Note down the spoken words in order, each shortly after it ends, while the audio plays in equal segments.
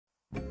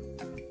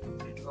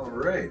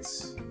Alright,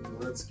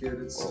 let's get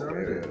it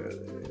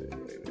started.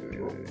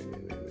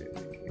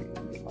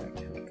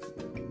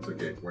 It's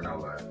okay, we're now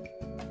live.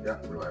 Yeah,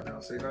 we're live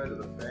now. Say hi to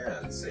the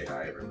fans. Say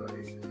hi,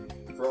 everybody.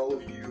 For all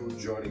of you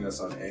joining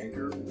us on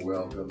Anchor,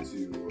 welcome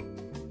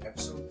to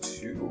episode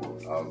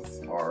 2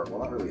 of our, well,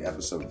 not really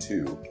episode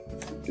 2,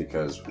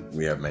 because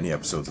we have many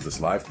episodes of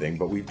this live thing,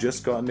 but we've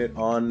just gotten it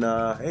on,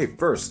 hey,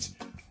 first,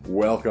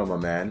 welcome, my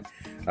man.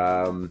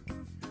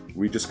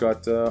 We just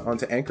got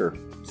onto Anchor,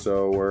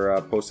 so we're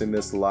posting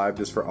this live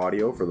just for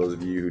audio, for those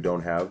of you who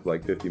don't have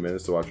like 50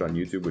 minutes to watch on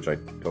YouTube, which I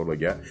totally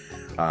get.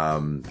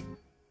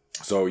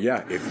 So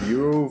yeah, if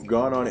you've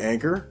gone on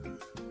Anchor,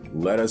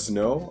 let us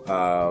know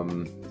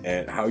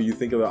and how you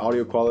think of the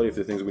audio quality, if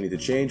there are things we need to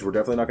change. We're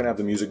definitely not going to have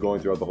the music going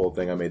throughout the whole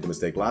thing. I made the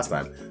mistake last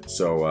time.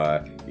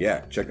 So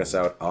yeah, check us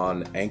out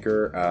on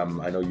Anchor.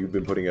 I know you've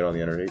been putting it on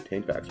the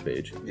Entertain Facts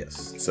page.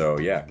 Yes. So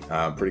yeah,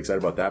 I'm pretty excited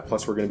about that.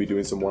 Plus we're going to be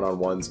doing some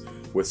one-on-ones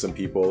with some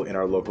people in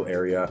our local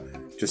area,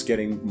 just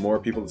getting more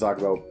people to talk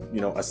about,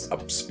 you know, a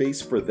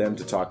space for them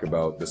to talk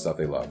about the stuff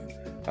they love.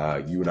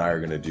 You and I are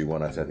going to do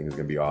one. I think it's going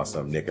to be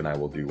awesome. Nick and I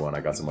will do one. I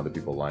got some other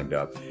people lined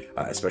up,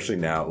 especially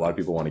now. A lot of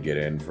people want to get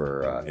in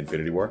for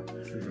Infinity War.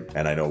 Mm-hmm.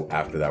 And I know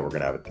after that, we're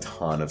going to have a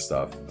ton of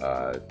stuff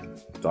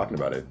talking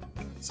about it.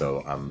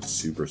 So I'm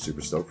super, super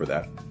stoked for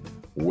that.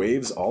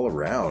 Waves all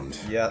around.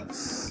 Yeah.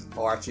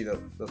 Oh, actually,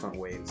 those aren't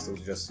waves.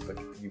 Those are just, like,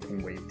 you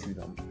can wave to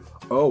them.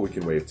 Oh, we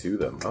can wave to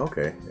them.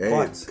 Okay. Hey,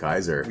 but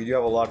Kaiser. We do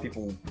have a lot of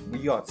people. We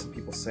got some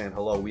people saying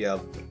hello. We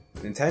have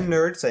Nintendo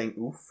Nerd saying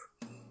oof.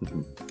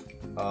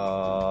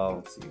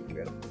 Let's see. We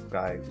got a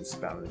guy who's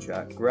spamming the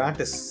chat.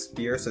 Grant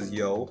Spear says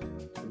yo.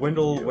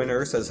 Wendell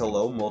Winner says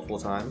hello multiple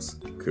times.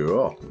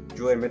 Cool.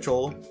 Julian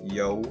Mitchell,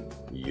 yo.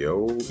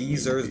 Yo.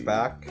 Keezer's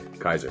back.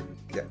 Kaiser.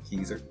 Yeah,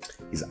 Keezer.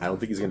 I don't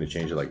think he's going to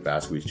change it like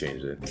Vasquez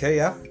changed it.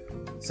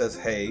 KF says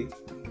hey.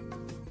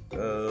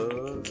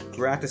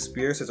 Grant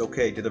Spear says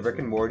okay. Did the Rick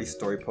and Morty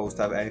story post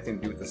have anything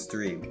to do with the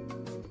stream?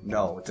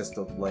 No, it's just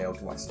the layout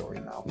of my story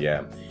now.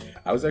 Yeah.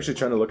 I was actually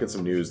trying to look at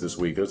some news this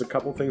week. There's a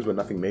couple things, but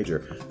nothing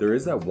major. There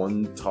is that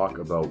one talk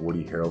about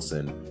Woody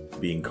Harrelson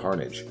being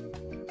Carnage.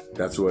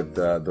 That's what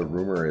the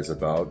rumor is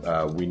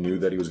about. We knew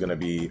that he was going to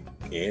be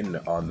in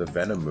on the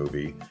Venom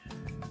movie.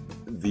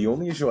 The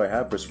only issue I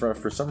have is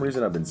for some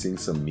reason I've been seeing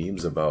some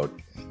memes about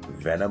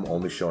Venom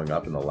only showing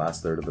up in the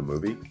last third of the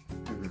movie,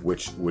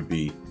 which would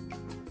be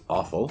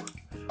awful.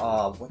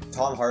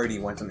 Tom Hardy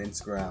went on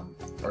Instagram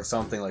or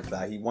something like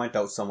that. He went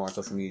out somewhere on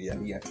social media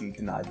and he actually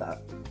denied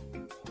that.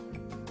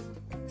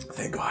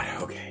 Thank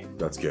God. Okay,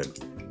 that's good.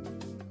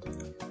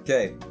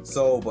 Okay,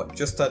 so, but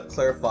just to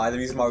clarify, the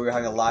reason why we're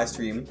having a live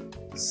stream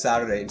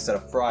Saturday instead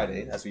of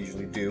Friday, as we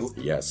usually do,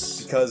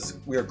 yes, because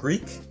we are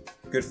Greek.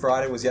 Good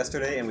Friday was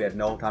yesterday and we had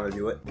no time to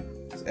do it.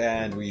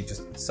 And we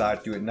just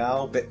decided to do it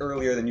now, a bit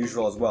earlier than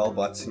usual as well,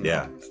 but...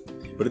 Yeah.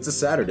 But it's a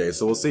Saturday,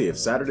 so we'll see. If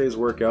Saturdays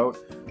work out,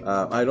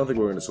 I don't think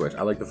we're going to switch.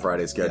 I like the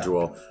Friday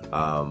schedule,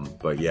 yeah.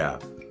 But yeah,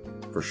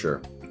 for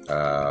sure.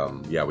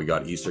 Yeah, we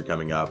got Easter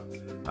coming up.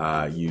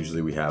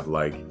 Usually we have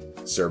like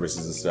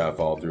services and stuff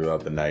all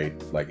throughout the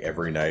night, like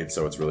every night,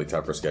 so it's really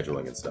tough for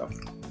scheduling and stuff.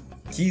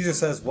 Keezer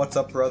says, what's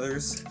up,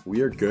 brothers?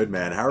 We are good,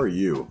 man. How are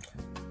you?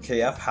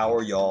 KF, how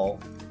are y'all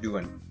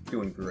doing?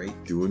 Doing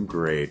great. Doing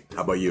great.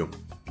 How about you?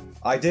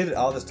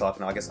 I'll just talk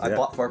now, I guess. I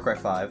bought Far Cry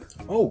 5.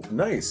 Oh,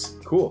 nice.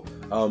 Cool.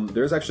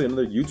 There's actually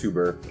another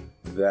YouTuber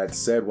that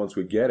said once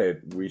we get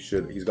it,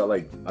 he's got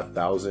like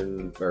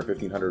 1,000 or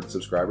 1,500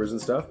 subscribers and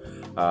stuff.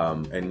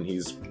 And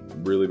he's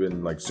really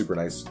been like super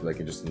nice,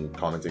 like just in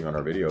commenting on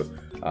our videos.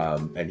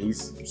 And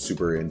he's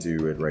super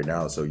into it right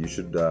now. So you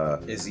should,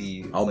 is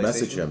he I'll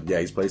message him. Yeah,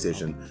 he's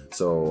PlayStation.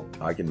 So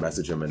I can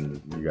message him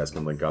and you guys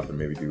can link up and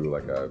maybe do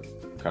like a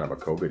kind of a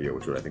co-video,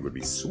 which I think would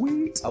be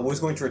sweet. I was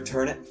going to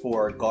return it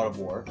for God of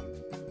War.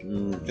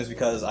 Just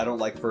because I don't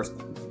like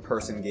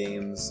first-person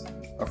games,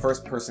 or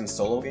first-person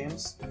solo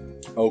games.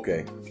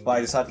 Okay. But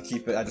I decided to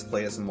keep it. I just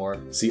played it some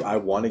more. See, I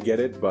want to get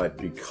it, but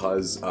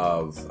because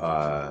of,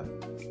 I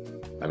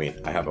mean,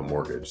 I have a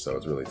mortgage, so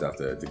it's really tough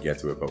to get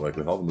to it. But like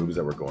with all the movies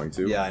that we're going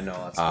to, yeah, I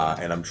know. That's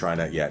and I'm trying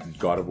to,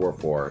 God of War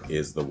 4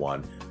 is the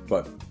one.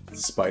 But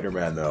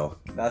Spider-Man though,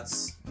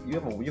 that's you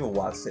have a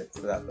wild sip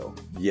for that though.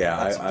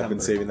 Yeah, I've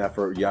been saving that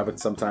for but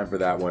some time for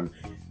that one.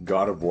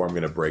 God of War, I'm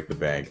gonna break the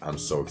bank. I'm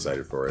so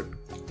excited for it.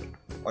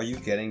 Are you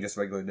getting just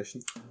regular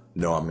edition?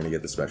 No, I'm gonna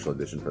get the special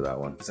edition for that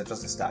one. Is that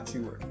just a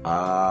statue? Or?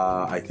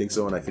 I think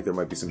so, and I think there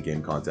might be some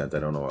game content. I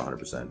don't know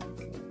 100%.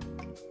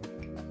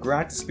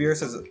 Grant Spear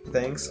says,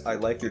 thanks, I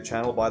like your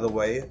channel, by the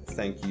way.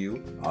 Thank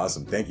you.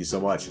 Awesome, thank you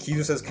so much.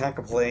 Keezer says, can't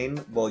complain.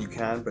 Well, you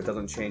can, but it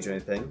doesn't change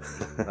anything.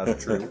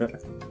 That's true.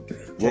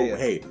 Well,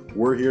 hey,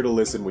 we're here to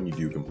listen when you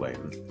do complain.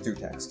 Through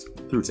text.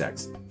 Through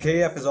text.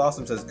 KF is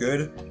awesome, says,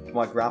 good.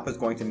 My grandpa's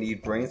going to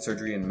need brain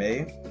surgery in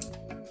May.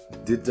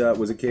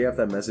 Was it KF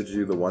that messaged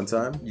you the one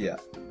time? Yeah.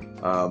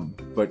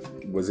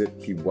 But was it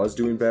he was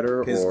doing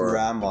better? His or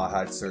grandma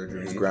had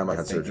surgery. His grandma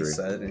had surgery. He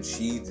said, and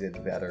she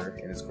did better,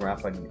 and his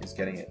grandpa is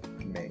getting it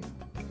in May.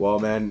 Well,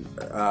 man,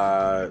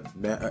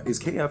 is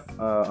KF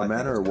a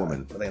man or a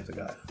woman? I think it's a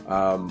guy.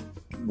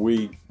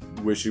 We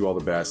wish you all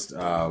the best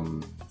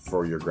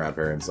for your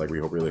grandparents. Like, we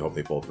really hope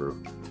they pull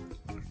through.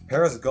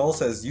 Paris Gull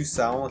says, you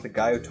sound like the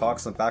guy who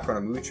talks in the background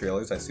of movie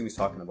trailers. I assume he's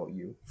talking about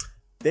you.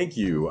 Thank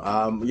you.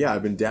 Yeah,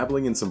 I've been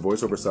dabbling in some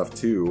voiceover stuff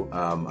too.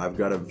 I've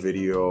got a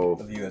video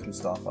Of you as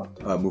Mustafa.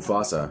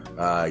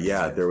 Mufasa.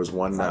 Yeah, there was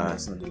one.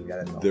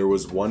 There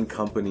was one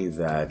company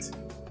that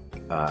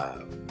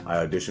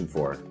I auditioned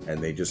for,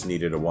 and they just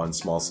needed one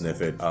small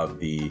snippet of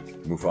the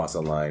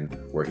Mufasa line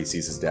where he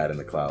sees his dad in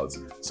the clouds.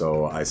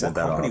 So I sent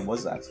that off. What company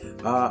was that?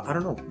 I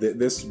don't know.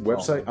 This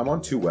website. I'm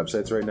on 2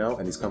 websites right now,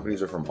 and these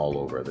companies are from all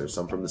over. There's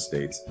some from the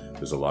States.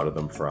 There's a lot of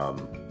them from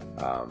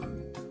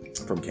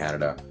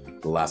Canada.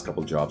 The last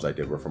couple of jobs I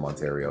did were from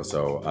Ontario.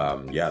 So,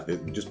 yeah,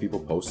 just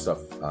people post stuff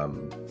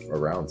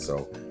around.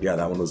 So, yeah,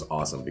 that one was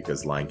awesome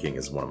because Lion King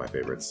is one of my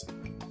favorites.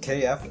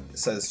 KF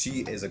says she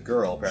is a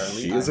girl,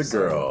 apparently. She is a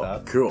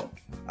girl. Cool.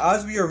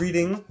 As we are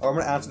reading, or I'm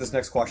going to answer this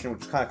next question,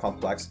 which is kind of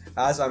complex.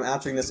 As I'm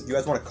answering this, if you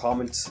guys want to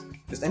comment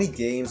just any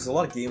games, there's a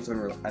lot of games that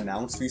have been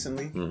announced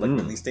recently, like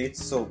release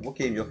dates. So, what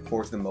game you look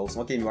forward to the most?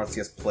 What game you want to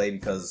see us play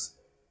because...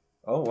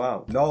 Oh,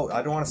 wow. No,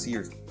 I don't want to see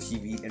your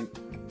TV. And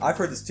I've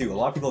heard this too. A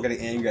lot of people are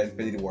getting angry at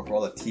Infinity War for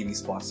all the TV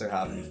spots they're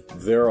having.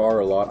 There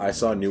are a lot. I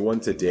saw a new one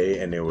today,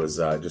 and it was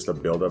just a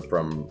build-up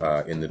from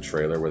in the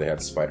trailer where they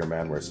had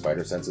Spider-Man, where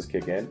spider senses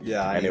kick in.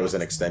 Yeah, and it was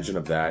an extension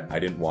of that. I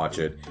didn't watch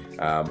it.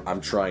 I'm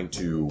trying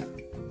to...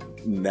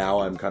 Now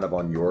I'm kind of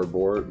on your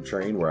board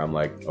train where I'm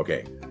like,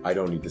 okay, I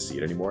don't need to see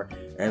it anymore.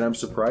 And I'm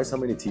surprised how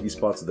many TV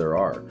spots there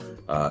are.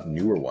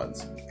 Newer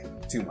ones.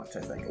 Too much,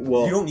 I think.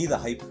 Well, you don't need the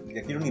hype.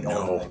 You don't need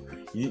all the hype.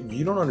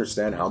 You don't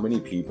understand how many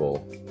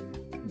people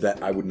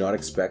that I would not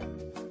expect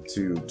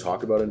to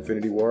talk about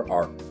Infinity War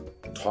are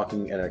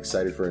talking and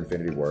excited for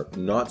Infinity War.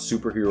 Not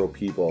superhero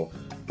people,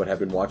 but have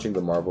been watching the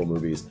Marvel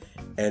movies,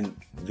 and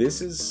this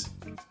is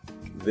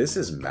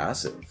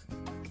massive.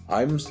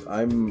 I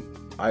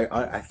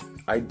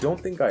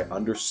don't think I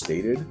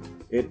understated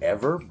it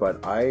ever,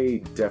 but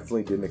I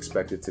definitely didn't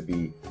expect it to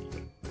be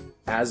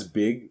as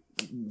big.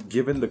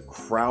 Given the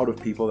crowd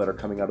of people that are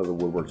coming out of the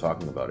woodwork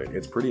talking about it,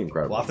 it's pretty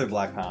incredible. Well, after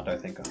Black Panther, I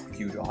think a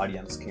huge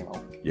audience came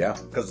out. Yeah,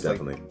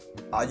 definitely.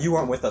 Like, you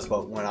weren't with us,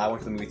 but when I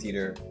went to the movie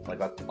theater, like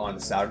on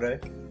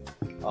Saturday,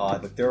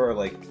 like there were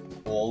like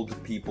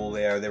old people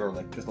there. They were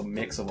like just a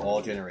mix of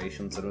all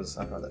generations. I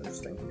found that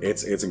interesting.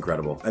 It's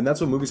incredible, and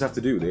that's what movies have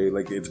to do.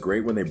 It's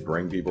great when they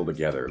bring people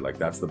together. Like,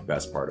 that's the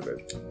best part of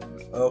it.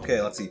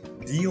 Okay, let's see.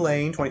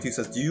 D-Lane22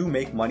 says, do you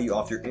make money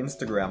off your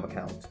Instagram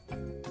account?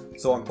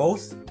 So on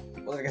both.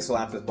 Well, I guess I'll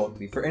answer this both.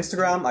 For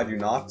Instagram, I do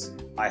not.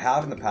 I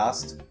have in the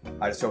past.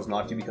 I just chose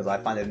not to because I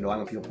find it annoying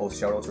when people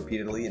post shoutouts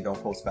repeatedly and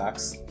don't post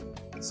facts.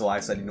 So I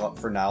said, you know what,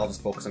 for now, I'll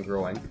just focus on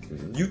growing.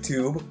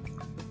 YouTube,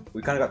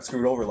 we kind of got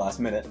screwed over last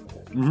minute.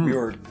 We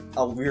were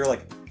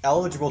like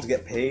eligible to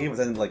get paid, but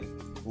then like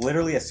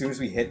literally as soon as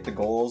we hit the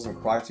goals and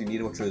requirements we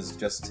needed, which was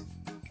just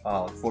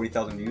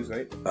 40,000 views,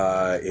 right?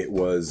 It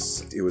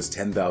was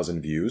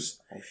 10,000 views,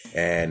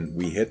 and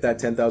we hit that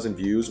 10,000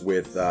 views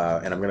with,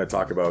 and I'm going to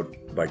talk about,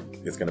 like,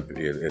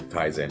 it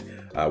ties in.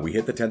 We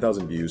hit the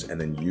 10,000 views, and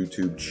then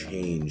YouTube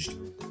changed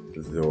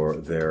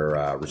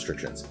their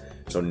restrictions.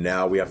 So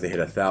now we have to hit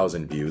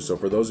 1,000 views. So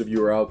for those of you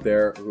who are out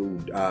there who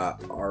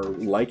are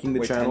liking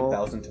the channel,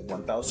 10,000 to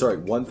 1,000. Sorry,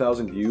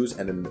 1,000 views,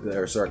 and then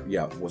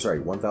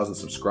 1,000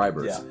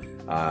 subscribers. Yeah.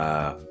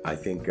 I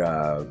think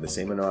the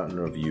same amount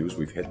of views,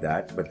 we've hit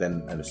that, but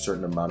then a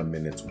certain amount of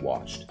minutes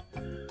watched.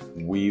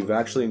 We've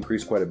actually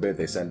increased quite a bit.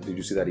 Did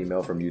you see that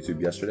email from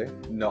YouTube yesterday?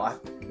 No,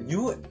 I've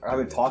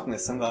been talking to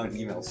some guy on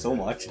email so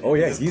much. Oh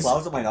yeah, he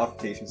clouds up my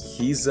notifications.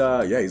 He's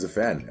a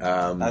fan.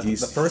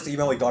 He's the first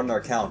email we got in our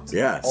account.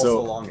 Yeah,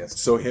 also the longest.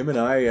 So him and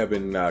I have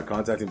been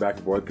contacting back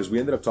and forth because we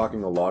ended up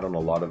talking a lot on a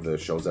lot of the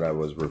shows that I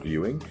was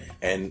reviewing,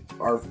 and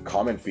our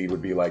comment feed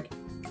would be like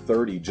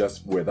 30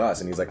 just with us,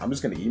 and he's like, I'm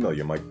just going to email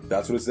you. I'm like,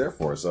 that's what it's there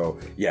for. So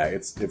yeah,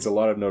 it's a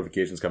lot of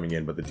notifications coming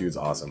in, but the dude's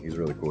awesome. He's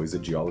really cool. He's a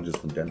geologist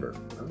from Denver.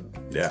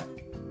 Yeah.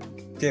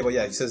 Okay, but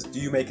yeah, he says, do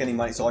you make any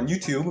money? So on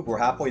YouTube, we're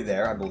halfway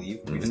there, I believe.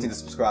 We just need the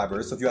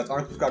subscribers. So if you guys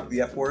aren't subscribed to the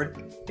F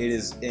Word, it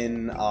is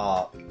in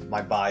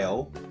my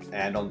bio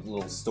and on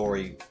little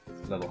story,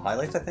 little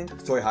highlights, I think.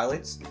 Story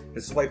highlights.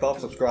 Just swipe up,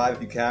 subscribe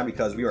if you can,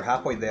 because we are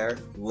halfway there,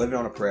 living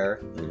on a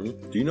prayer. Do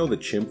you know the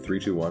Chimp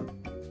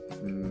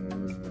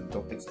 321?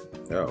 Don't think so.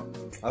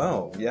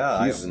 Oh,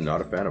 yeah. He's not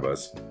a fan of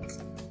us.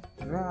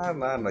 I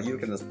don't know. You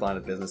can just plan a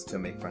business to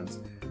make friends.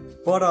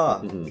 But,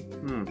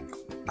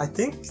 I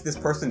think this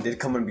person did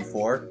come in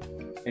before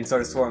and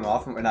started swearing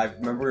off, and I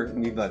remember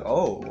me being like,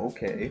 oh,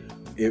 okay.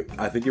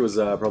 I think it was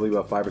probably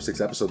about 5 or 6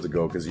 episodes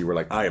ago, because you were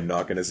like, I am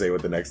not going to say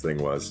what the next thing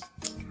was.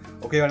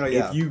 Okay, I know,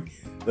 yeah. If you...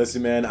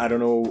 Listen, man, I don't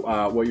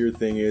know what your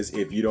thing is.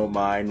 If you don't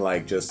mind,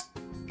 like, just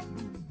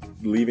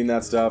leaving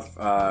that stuff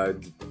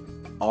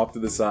off to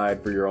the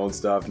side for your own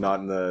stuff, not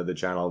in the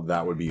channel,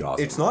 that would be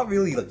awesome. It's not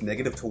really, like,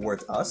 negative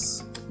towards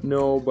us.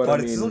 No, but I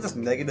mean... it's still just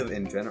negative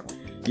in general.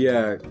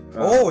 Yeah.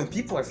 And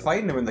people are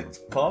fighting them in the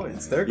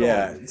comments. They're going...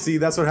 Yeah, see,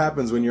 that's what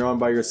happens when you're on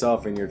by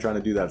yourself and you're trying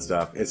to do that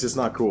stuff. It's just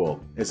not cool.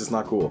 It's just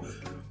not cool.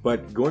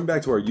 But going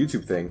back to our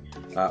YouTube thing,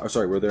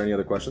 sorry, were there any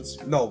other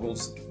questions? No,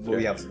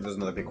 there's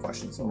another big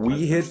question. So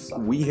We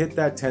hit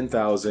that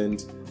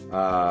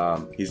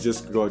 10,000. He's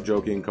just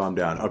joking, calm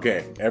down.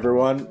 Okay,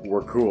 everyone,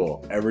 we're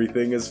cool.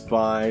 Everything is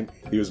fine.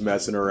 He was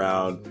messing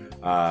around.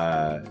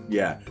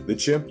 Yeah, the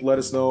chimp let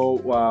us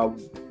know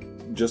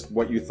just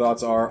what your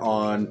thoughts are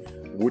on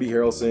Woody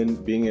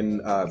Harrelson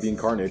being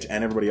Carnage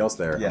and everybody else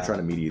there. Yeah. I'm trying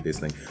to mediate this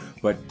thing.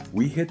 But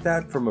we hit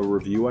that from a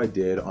review I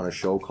did on a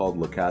show called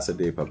La Casa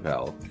de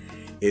Papel.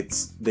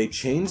 They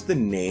changed the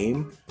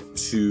name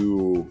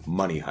to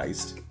Money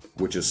Heist,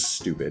 which is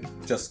stupid.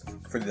 Just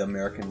for the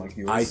American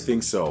viewers. I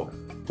think so.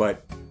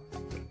 But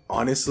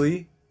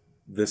honestly,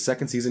 the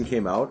second season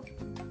came out.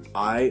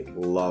 I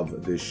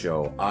love this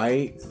show.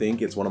 I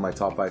think it's one of my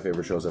top 5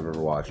 favorite shows I've ever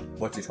watched.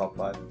 What's your top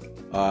 5?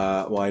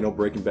 Well, I know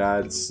Breaking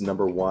Bad's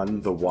number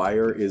 1. The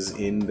Wire is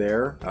in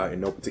there,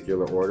 in no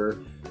particular order.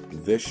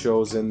 This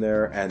show's in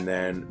there, and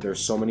then there's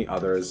so many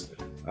others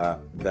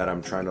that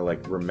I'm trying to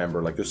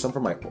remember. There's some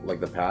from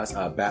the past.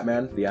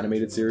 Batman, the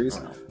animated series,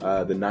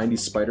 the '90s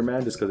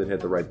Spider-Man, just because it hit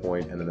the right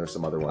point, and then there's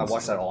some other ones. I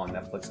watched that all on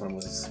Netflix when it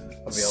was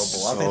available.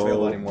 So I don't think it's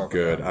available anymore.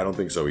 Good. I don't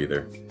think so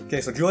either. Okay,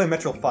 so Julian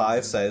Metro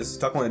 5 says,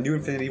 talking about a new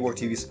Infinity War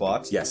TV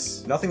spot.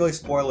 Yes. Nothing really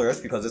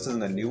spoilerish because this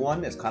isn't a new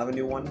one. It's kind of a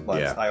new one, but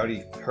Yeah. I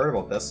already heard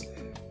about this.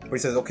 But he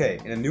says,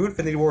 okay, in a new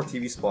Infinity War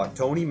TV spot,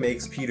 Tony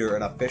makes Peter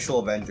an official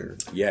Avenger.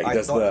 Yeah, he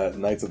does the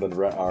Knights of the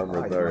Red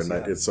Armor I there, didn't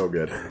and see it's so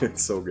good.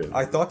 It's so good.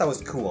 I thought that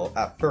was cool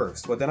at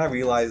first, but then I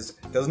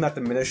realized, doesn't that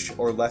diminish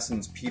or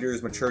lessens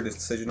Peter's mature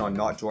decision on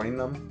not joining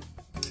them?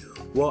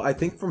 Well, I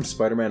think from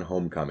Spider-Man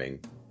Homecoming,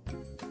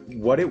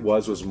 what it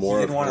was more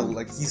He didn't of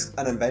want to, he's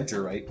an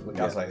Avenger, right?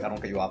 I was like, I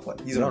don't get you off, but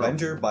he's an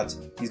Avenger, but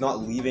he's not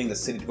leaving the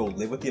city to go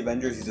live with the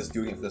Avengers. He's just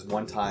doing it for this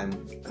one-time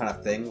kind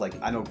of thing.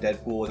 I know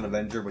Deadpool was an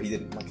Avenger, but he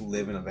didn't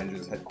live in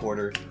Avengers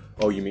headquarters.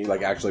 Oh, you mean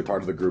actually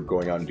part of the group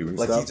going out and doing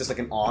stuff? He's just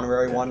an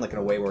honorary one, in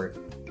a way where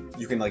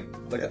you can in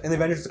the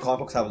Avengers, the comic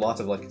books have lots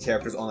of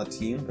characters on the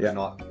team, but they're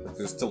not.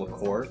 There's still a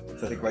core.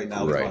 So I think right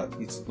now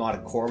he's not a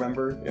core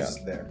member. He's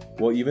just there.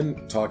 Well,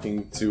 even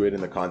talking to it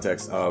in the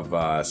context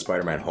of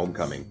Spider-Man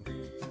Homecoming.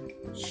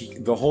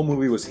 The whole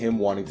movie was him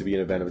wanting to be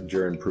an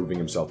Avenger and proving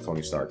himself to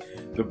Tony Stark.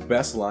 The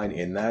best line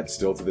in that,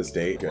 still to this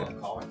day, Tony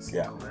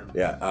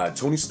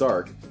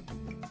Stark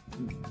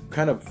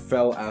kind of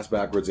fell ass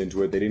backwards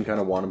into it. They didn't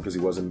kind of want him because he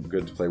wasn't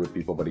good to play with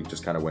people, but he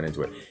just kind of went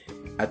into it.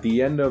 At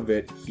the end of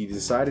it, he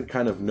decided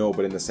kind of no,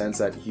 but in the sense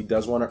that he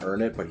does want to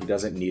earn it, but he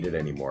doesn't need it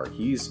anymore.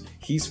 He's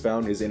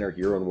found his inner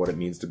hero and what it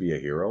means to be a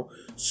hero.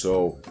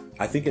 So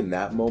I think in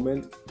that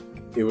moment,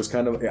 it was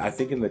kind of, I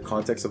think in the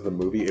context of the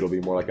movie, it'll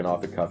be more like an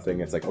off-the-cuff thing.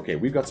 It's like, okay,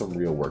 we've got some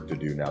real work to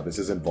do now. This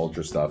isn't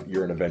Vulture stuff.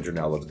 You're an Avenger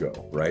now, let's go,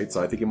 right?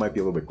 So I think it might be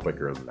a little bit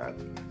quicker than that.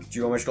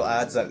 Gio Mitchell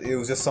adds that it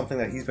was just something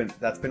that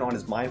that's been on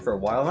his mind for a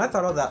while, and I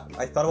thought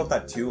about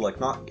that too,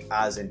 not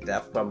as in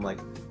depth, but I'm like,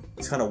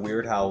 it's kind of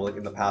weird how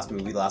in the past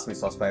movie, last time we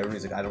saw Spider-Man,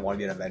 he's like, I don't want to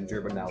be an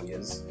Avenger, but now he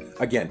is.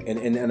 Again,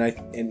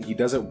 and he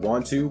doesn't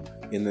want to.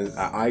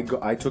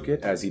 I took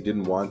it as he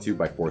didn't want to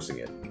by forcing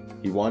it.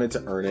 He wanted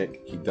to earn it.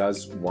 He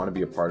does want to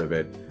be a part of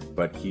it,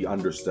 but he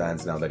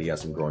understands now that he has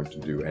some growing to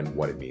do and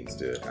what it means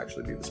to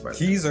actually be the Spider-Man.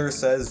 Teaser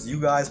says,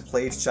 you guys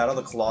played Shadow of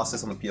the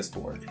Colossus on the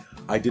PS4.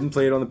 I didn't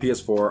play it on the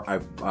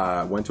PS4.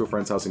 I went to a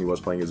friend's house and he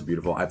was playing. It was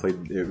beautiful. I played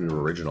it in the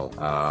original.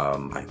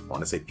 I want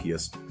to say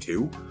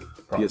PS2.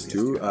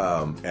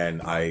 PS2.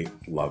 And I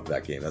love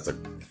that game. That's a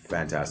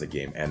fantastic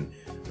game. And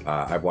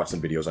I've watched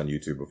some videos on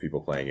YouTube of people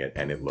playing it,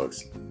 and it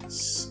looks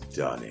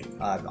stunning.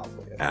 I've not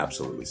played it.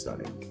 Absolutely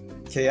stunning.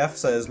 KF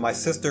says, my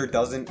sister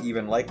doesn't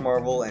even like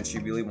Marvel and she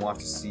really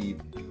wants to see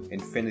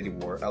Infinity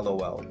War,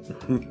 LOL.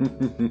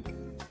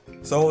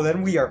 So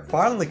then we are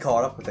finally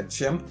caught up with a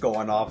chimp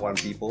going off on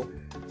people.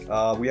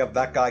 We have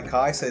That Guy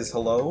Kai says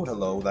hello.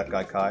 Hello, That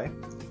Guy Kai.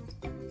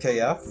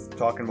 KF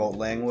talking about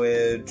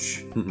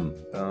language.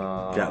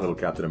 Little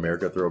Captain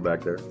America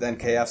throwback there. Then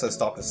KF says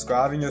stop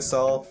describing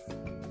yourself.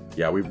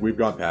 Yeah, we've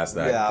gone past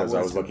that because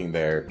I was looking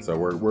there. So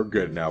we're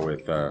good now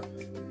with...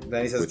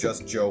 then he says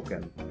just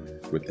joking.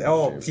 With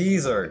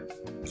teaser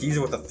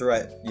with a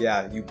threat.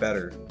 Yeah, you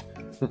better.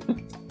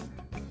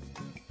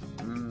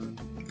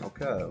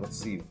 Okay, let's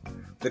see.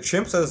 The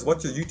chimp says,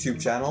 what's your YouTube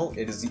channel?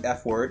 It is the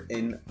F word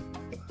in...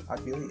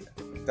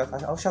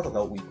 I'll shout it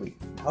out weekly.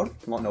 How do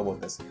you not know about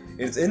this?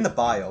 It's in the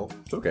bio.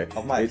 It's okay.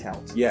 Of my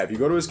account. Yeah, if you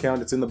go to his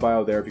account, it's in the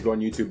bio there. If you go on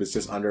YouTube, it's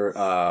just under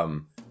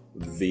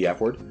the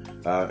F word.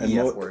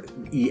 EF word.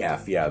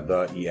 EF, yeah,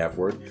 the EF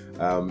word.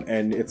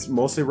 And it's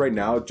mostly right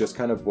now just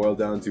kind of boiled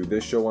down to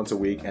this show once a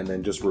week and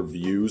then just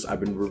reviews.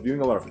 I've been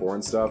reviewing a lot of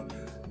foreign stuff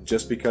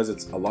just because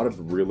it's a lot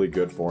of really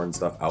good foreign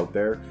stuff out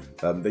there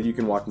that you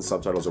can watch in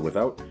subtitles or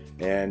without.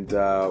 And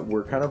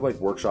we're kind of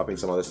workshopping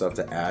some other stuff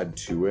to add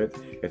to it.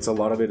 It's a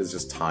lot of it is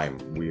just time.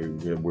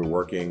 We're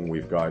working,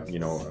 we've got,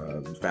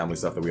 family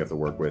stuff that we have to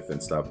work with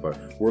and stuff, but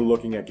we're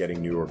looking at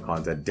getting newer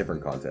content,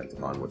 different content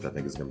on, which I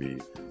think is going to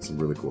be some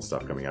really cool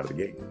stuff coming out of the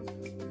gate.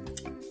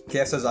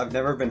 KF says, I've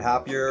never been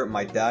happier.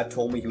 My dad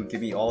told me he would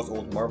give me all his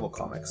old Marvel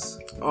comics.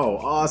 Oh,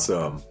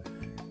 awesome.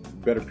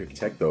 Better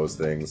protect those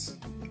things.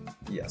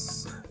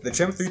 Yes. The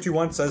Chimp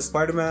 321 says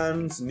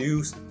Spider-Man's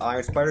new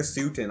Iron Spider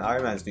suit and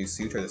Iron Man's new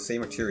suit are the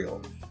same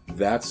material.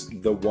 That's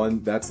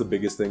the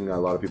biggest thing a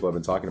lot of people have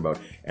been talking about.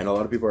 And a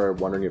lot of people are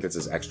wondering if it's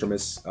his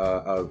Extremis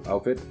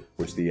outfit,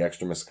 which the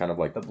Extremis kind of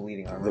like... The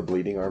bleeding armor. The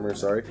bleeding armor,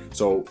 sorry.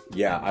 So,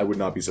 yeah, I would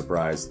not be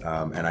surprised.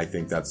 And I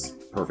think that's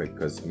perfect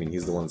because, I mean,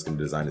 he's the one that's going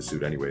to design his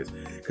suit anyways.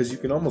 Because you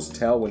can almost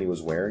tell when he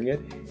was wearing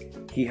it,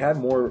 he had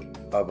more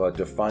of a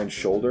defined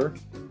shoulder.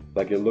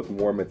 Like, it looked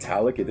more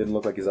metallic. It didn't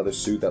look like his other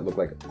suit that looked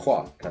like a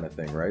cloth kind of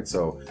thing, right?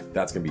 So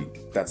that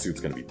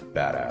suit's gonna be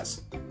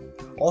badass.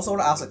 Also, I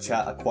want to ask the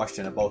chat a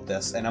question about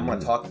this, and I'm going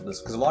to talk about this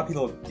because a lot of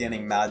people are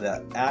getting mad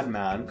at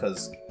Ant-Man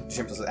because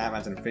Chimp says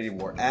Ant-Man's in Infinity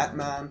War.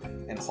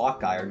 Ant-Man and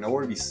Hawkeye are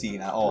nowhere to be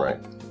seen at all. Right.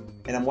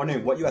 And I'm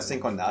wondering what you guys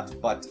think on that,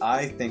 but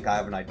I think I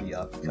have an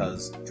idea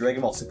because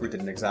Dragon Ball Super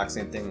did an exact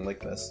same thing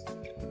like this.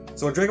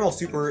 So in Dragon Ball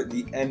Super,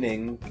 the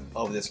ending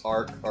of this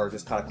arc are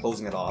just kind of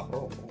closing it off.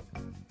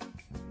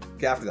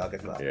 Okay, after that, I'll get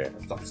to that. Yeah.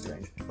 That's Doctor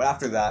Strange. But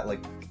after that, like,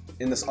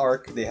 in this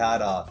arc, they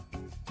had,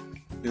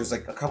 there's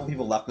like a couple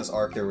people left in this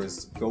arc. There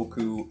was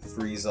Goku,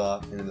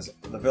 Frieza, and then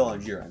the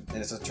villain, Jiren. And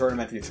it's a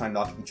tournament where you try and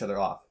knock each other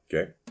off.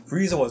 Okay.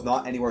 Frieza was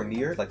not anywhere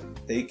near, like,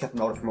 they kept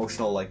him out of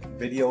promotional, like,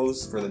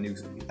 videos for the new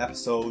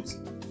episodes,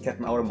 kept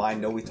him out of mind,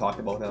 nobody talked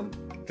about him.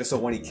 Just so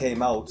when he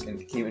came out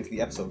and came into the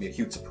episode, it'd be a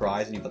huge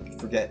surprise, and you'd like,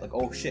 forget, like,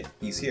 oh shit,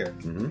 he's here.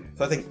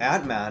 So I think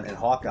Ant-Man and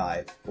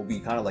Hawkeye will be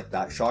kind of like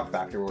that shock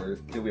factor where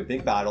there'll be a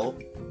big battle,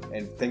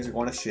 and things are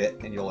going to shit,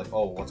 and you're like,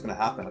 oh, what's going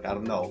to happen? Like, I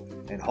don't know.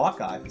 And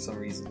Hawkeye, for some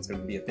reason, is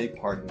going to be a big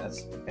part in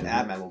this, and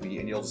Ant-Man will be,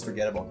 and you'll just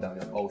forget about them.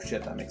 You're like, oh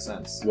shit, that makes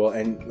sense. Well,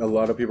 and a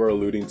lot of people are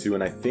alluding to,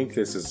 and I think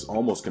this is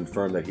almost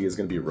confirmed that he is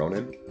going to be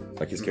Ronin,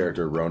 like his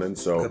character Ronin.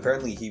 So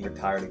apparently he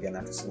retired again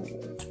after Civil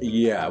War.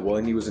 Yeah, well,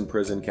 and he was in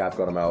prison. Cap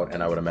got him out,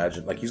 and I would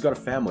imagine, like, he's got a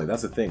family.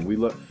 That's the thing.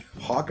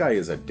 Hawkeye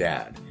is a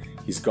dad.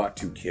 He's got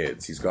 2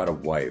 kids. He's got a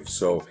wife.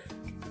 So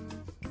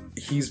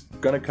he's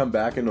gonna come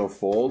back into a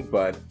fold,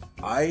 but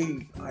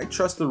I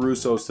trust the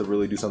Russos to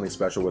really do something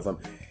special with him.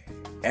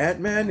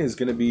 Ant-Man is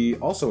gonna be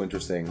also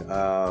interesting.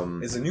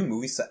 Is the new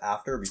movie set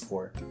after or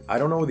before? I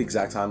don't know the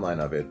exact timeline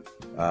of it,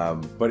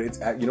 but it's,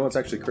 you know what's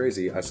actually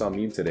crazy? I saw a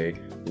meme today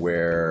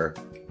where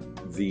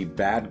the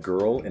bad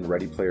girl in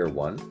Ready Player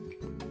One,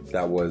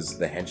 that was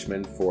the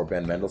henchman for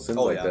Ben Mendelsohn.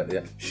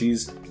 Oh,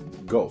 she's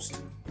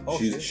Ghost. Oh,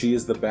 she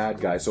is the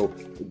bad guy. So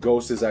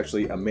Ghost is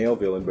actually a male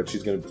villain, but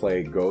she's going to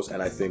play Ghost,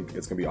 and I think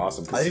it's going to be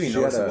awesome. I didn't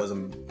even notice it was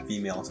a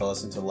female until I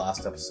listened to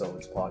last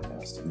episode's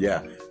podcast.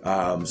 Yeah,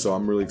 so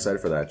I'm really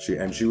excited for that.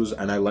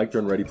 And I liked her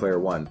in Ready Player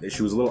One.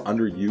 She was a little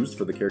underused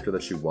for the character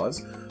that she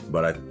was,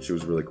 but she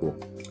was really cool.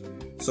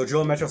 So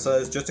Joel Metro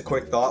says, just a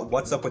quick thought,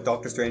 what's up with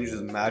Doctor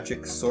Strange's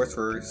magic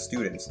sorcerer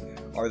students?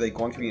 Are they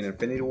going to be in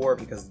Infinity War?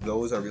 Because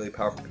those are really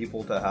powerful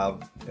people to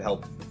have to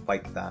help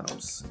fight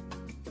Thanos.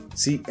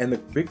 See, and the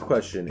big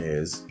question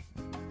is,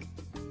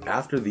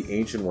 after the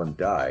Ancient One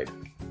died,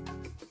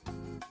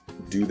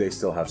 do they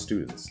still have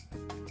students?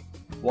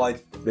 Well,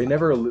 they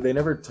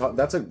never taught.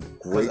 That's a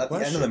great question. At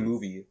the end of the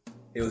movie,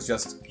 it was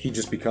just... He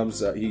just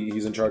becomes,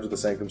 he's in charge of the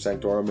Sanctum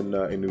Sanctorum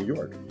in New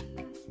York.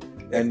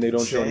 And they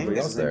don't show anybody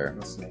else there.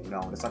 What's his name?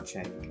 No, it's not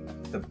Chang.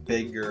 The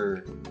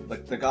bigger...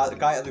 Like, the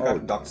guy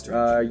from Doctor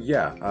Strange.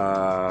 Yeah.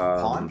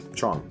 Han?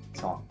 Chong?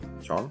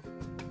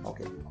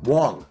 Okay.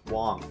 Wong.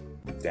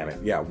 Damn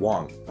it. Yeah,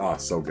 Wong. Oh,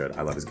 so good.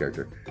 I love his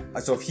character.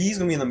 So if he's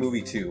going to be in the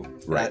movie too,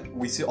 right?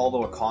 We see all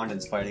the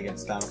Wakandans fighting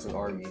against Thanos'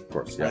 army. Of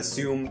course, yeah. I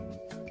assume,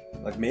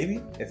 like,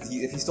 maybe if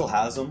he still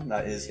has them,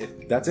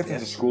 if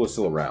the school is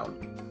still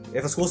around.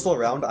 If the school's still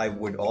around, I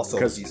would also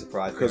be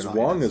surprised. Because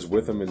Wong is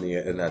with him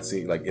in that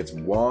scene. Like, it's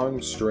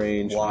Wong,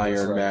 Strange,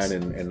 Iron Man,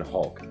 and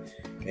Hulk.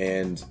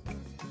 And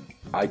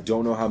I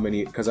don't know how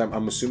many... Because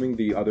I'm assuming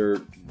the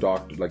other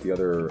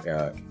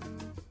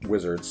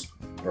wizards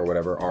or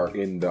whatever are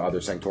in the other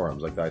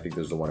sanctorums. Like, I think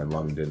there's the one in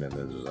London and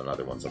there's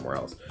another one somewhere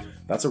else.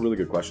 That's a really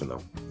good question,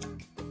 though.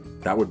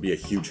 That would be a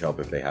huge help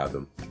if they have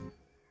them.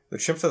 The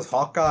ship says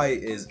Hawkeye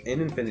is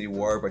in Infinity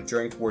War, but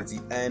towards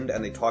the end,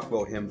 and they talk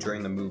about him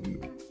during the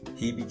movie.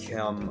 He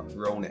became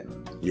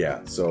Ronin. Yeah,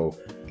 so,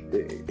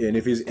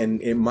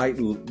 and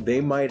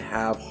they might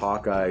have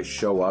Hawkeye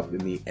show up in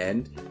the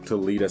end to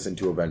lead us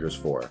into Avengers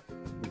 4,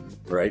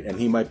 right? And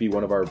he might be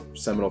one of our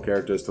seminal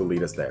characters to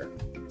lead us there.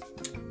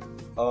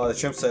 The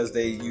chimp says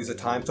they use a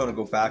time stone to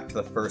go back to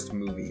the first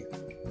movie.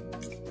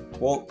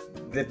 Well,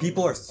 the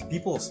people have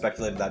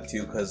speculated that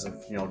too because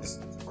of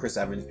just Chris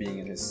Evans being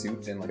in his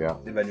suit and the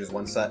Avengers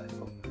 1 set.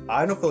 I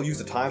don't know if they'll use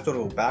the time stone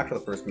to go back to the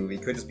first movie.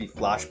 It could just be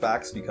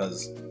flashbacks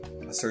because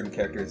a certain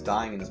character is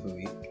dying in this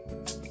movie.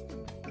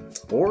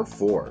 Or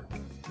 4.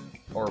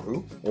 Or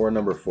who? Or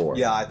number 4.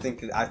 Yeah, I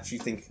actually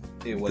think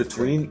it was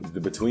between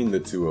the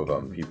two of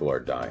them, people are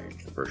dying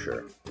for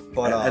sure.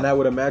 But and I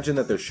would imagine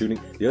that they're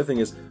shooting. The other thing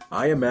is,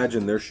 I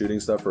imagine they're shooting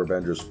stuff for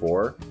Avengers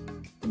 4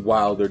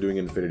 while they're doing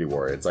Infinity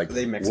War. It's like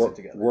they mixed it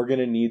together. We're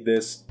gonna need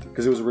this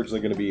because it was originally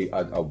going to be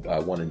a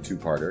 1 and 2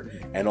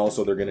 parter, and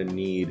also they're gonna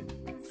need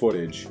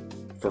footage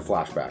for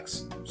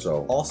flashbacks.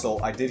 So also,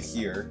 I did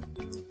hear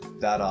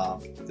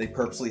that they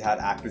purposely had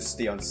actors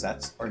stay on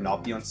sets or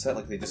not be on set.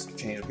 Like they just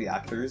changed up the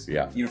actors.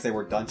 Yeah. Even if they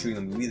were done shooting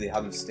the movie, they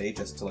have them stay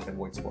just to like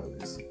avoid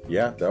spoilers.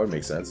 Yeah, that would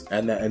make sense.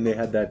 And they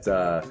had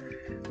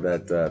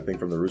that thing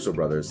from the Russo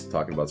brothers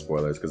talking about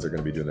spoilers because they're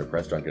going to be doing their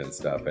press junket and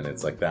stuff. And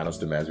it's like Thanos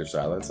demands your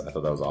silence. I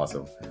thought that was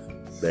awesome.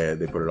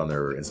 They put it on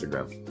their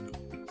Instagram.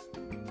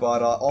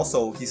 But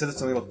also, he said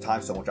something about the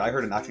time stone, which I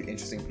heard an actually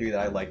interesting theory that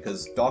I like,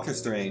 because Doctor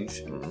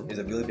Strange is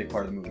a really big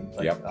part of the movie.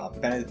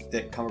 Like,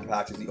 Benedict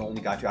Cumberbatch is the only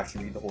guy to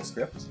actually read the whole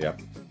script.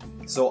 Yep.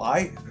 So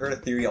I heard a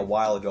theory a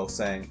while ago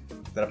saying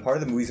that a part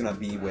of the movie is going to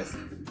be with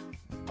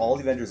all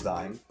the Avengers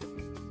dying,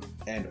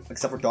 and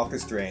except for Doctor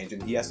Strange,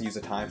 and he has to use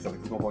a time stone to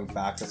keep on going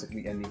back to like,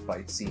 the ending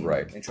fight scene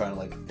and trying to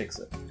like fix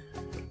it.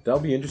 That'll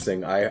be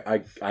interesting.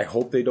 I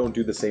hope they don't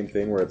do the same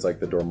thing where it's like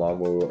the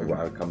Dormammu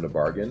will come to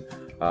bargain.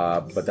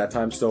 But that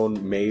time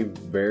stone may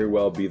very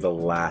well be the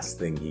last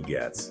thing he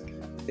gets.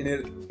 And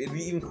it'd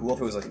be even cool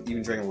if it was like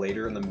even during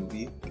later in the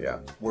movie. Yeah.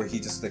 Where he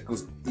just like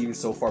goes even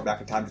so far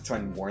back in time to try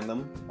and warn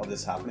them of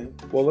this happening.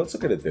 Well, let's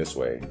look at it this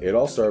way. It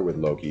all started with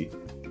Loki.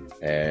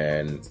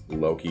 And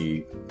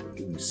Loki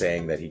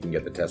saying that he can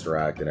get the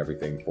Tesseract and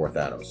everything for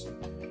Thanos.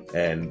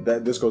 And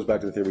this goes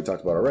back to the theory we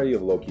talked about already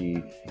of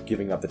Loki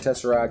giving up the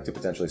Tesseract to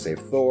potentially save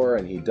Thor,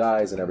 and he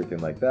dies and everything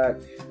like that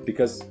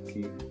because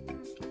he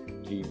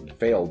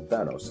failed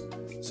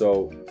Thanos.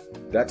 So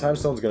that time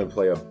stone's going to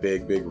play a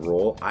big, big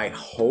role. I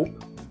hope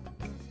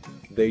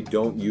they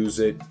don't use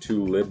it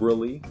too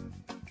liberally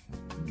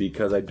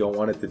because I don't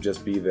want it to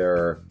just be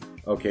their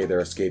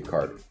escape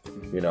card.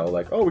 You know,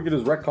 like, oh, we could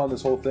just retcon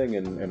this whole thing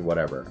and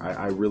whatever.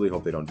 I really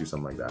hope they don't do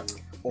something like that.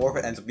 Or if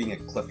it ends up being a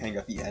cliffhanger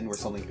at the end where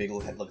something big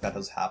like that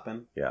does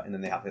happen. Yeah. And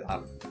then they have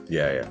to...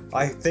 Yeah.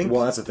 I think...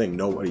 Well, that's the thing.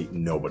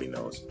 Nobody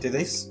knows. Did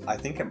they... I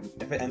think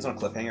if it ends on a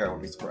cliffhanger, I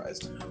wouldn't be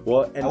surprised.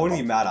 Well, and I wouldn't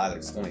be mad either.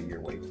 It's only a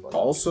year wait. But.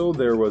 Also,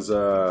 there was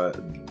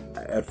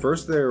at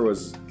first there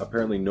was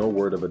apparently no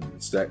word of a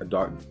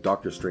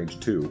Doctor Strange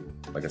 2,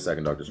 like a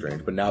second Doctor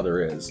Strange, but now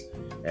there is.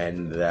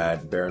 And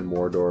that Baron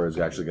Mordo is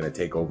actually going to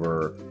take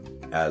over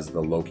as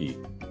the Loki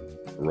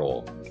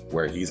role,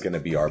 where he's going to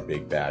be our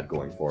big bad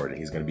going forward, and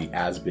he's going to be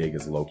as big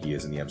as Loki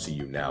is in the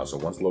MCU now. So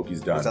once Loki's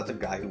done... Was that the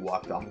guy who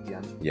walked off at the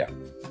end? Yeah.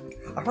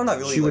 I found that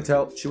really... She would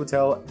tell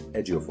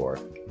Ejiofor.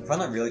 I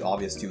found that really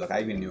obvious too. Like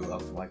I even knew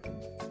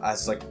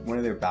as like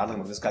when they were battling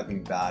with this guy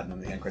being bad, and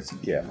then the end credits.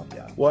 Yeah.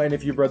 Well, and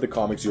if you've read the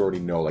comics, you already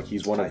know like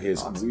he's one of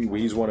his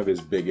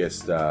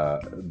biggest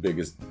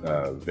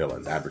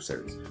villains,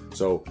 adversaries.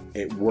 So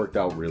it worked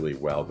out really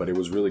well, but it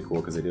was really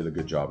cool because they did a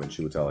good job, and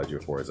Chiwetel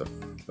Ejiofor is a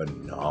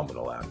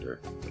phenomenal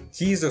actor.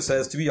 Teaser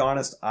says, to be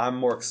honest, I'm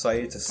more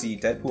excited to see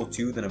Deadpool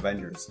 2 than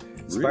Avengers.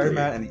 Really?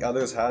 Spider-Man and the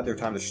others had their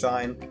time to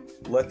shine.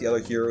 Let the other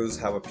heroes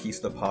have a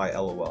piece of the pie,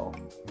 lol.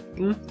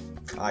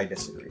 I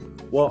disagree.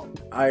 Well,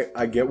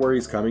 I get where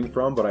he's coming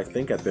from, but I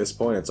think at this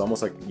point it's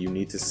almost like you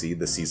need to see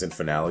the season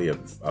finale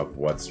of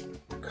what's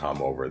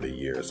come over the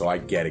years. So I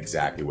get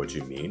exactly what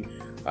you mean.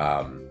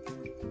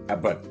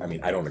 But, I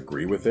mean, I don't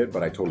agree with it,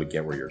 but I totally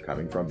get where you're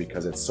coming from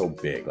because it's so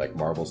big. Like,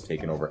 Marvel's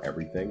taken over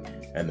everything,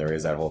 and there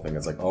is that whole thing.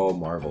 It's like, oh,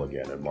 Marvel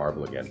again and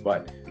Marvel again.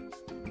 But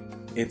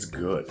it's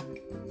good.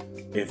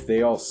 If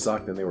they all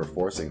sucked and they were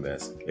forcing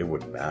this, it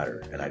wouldn't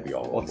matter, and I'd be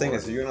all over. Well, the thing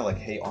is, if you're gonna, like,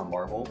 hate on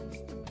Marvel,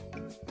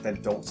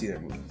 then don't see their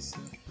movies.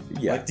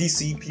 Yeah. Like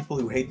DC, people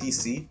who hate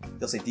DC,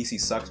 they'll say DC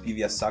sucks,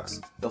 BVS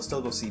sucks. They'll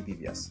still go see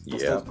BVS. They'll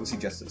still go see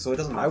Justice. So it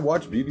doesn't matter. I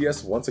watched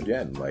BVS once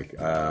again. Like,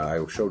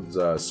 I showed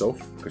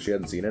Soph because she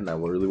hadn't seen it, and I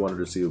really wanted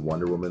to see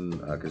Wonder Woman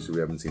because we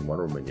haven't seen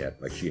Wonder Woman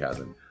yet. Like, she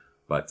hasn't.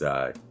 But,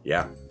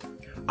 yeah.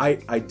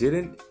 I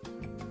didn't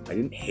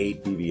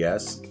hate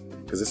BVS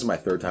because this is my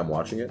third time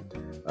watching it.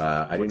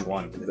 Which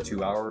one? The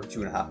 2 hour,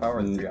 2.5 hour,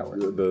 or the 3 hour?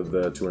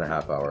 The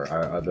 2.5 hour.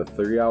 The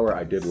 3 hour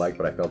I did like,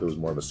 but I felt it was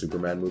more of a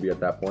Superman movie at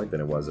that point than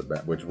it was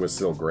which was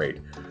still great.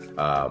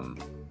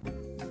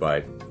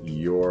 But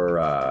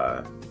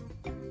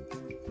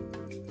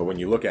when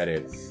you look at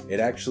it, it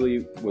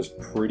actually was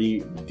pretty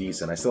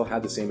decent. I still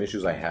had the same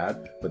issues I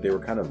had, but they were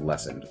kind of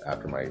lessened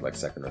after my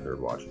second or third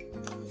watch.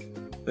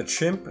 The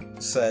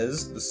Chimp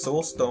says the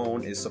Soul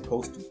Stone is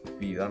supposed to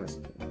be.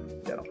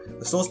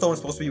 The Soul Stone is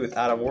supposed to be with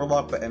Adam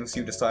Warlock, but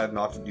MCU decided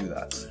not to do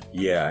that.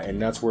 Yeah,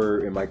 and that's where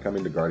it might come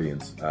into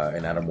Guardians,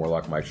 and Adam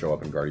Warlock might show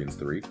up in Guardians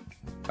 3,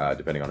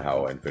 depending on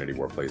how Infinity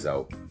War plays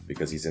out,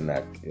 because he's in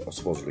that.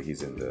 Supposedly,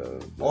 he's in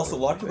the. Also, a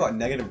lot of people got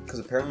negative because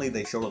apparently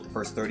they showed like the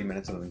first 30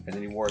 minutes of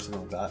Infinity War or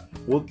something like that.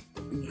 Well,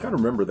 you gotta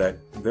remember that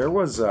there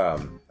was, I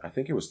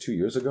think it was 2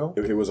 years ago.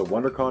 It was a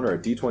WonderCon or a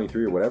D23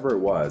 or whatever it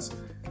was.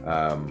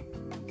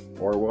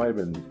 Or it might have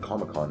been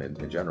Comic-Con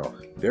in general.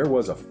 There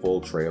was a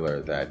full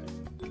trailer that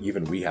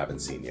even we haven't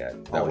seen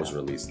yet that was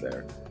released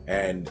there.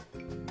 And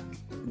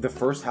the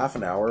first half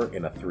an hour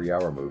in a 3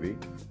 hour movie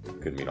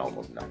could mean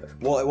almost nothing.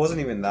 Well, it wasn't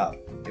even that.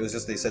 It was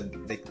just they said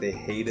they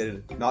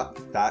hated, not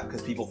that,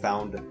 because people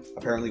found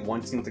apparently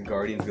one scene with the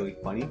Guardians really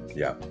funny.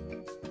 Yeah.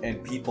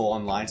 And people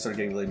online started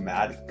getting really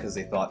mad because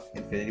they thought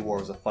Infinity War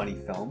was a funny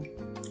film.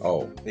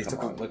 Oh, They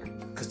took come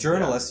on. because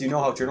journalists, you know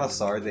how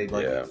journalists are. They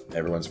like Yeah,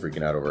 everyone's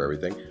freaking out over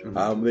everything.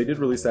 Mhm. They did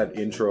release that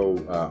intro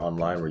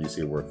online where you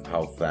see where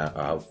how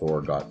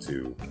Thor got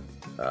to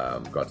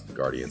the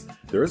Guardians.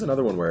 There is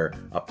another one where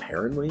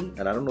apparently,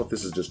 and I don't know if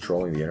this is just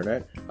trolling the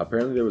internet.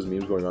 Apparently, there was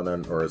memes going on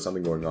then, or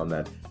something going on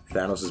that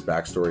Thanos'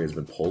 backstory has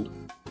been pulled.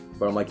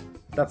 But I'm like,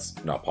 that's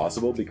not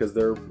possible because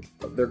they're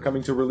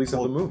coming to release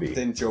of the movie.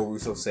 Didn't Joe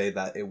Russo say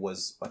that it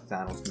was a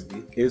Thanos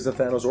movie? It is a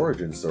Thanos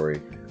origin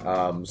story.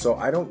 So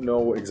I don't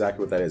know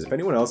exactly what that is. If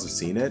anyone else has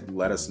seen it,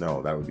 let us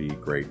know. That would be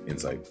great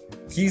insight.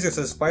 Keezer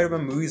says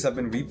Spider-Man movies have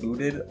been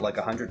rebooted like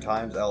 100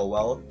 times,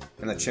 lol.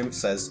 And the chimp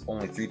says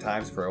only 3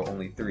 times, bro,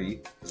 only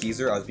 3.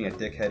 Keezer, I was being a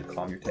dickhead,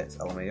 calm your tits,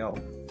 LMAO.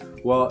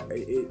 Well,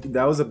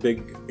 that was a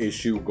big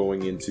issue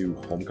going into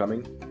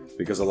Homecoming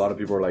because a lot of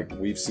people are like,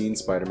 we've seen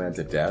Spider-Man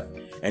to death,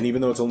 and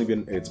even though it's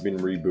been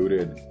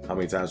rebooted how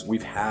many times?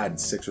 We've had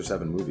 6 or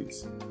 7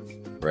 movies,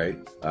 right?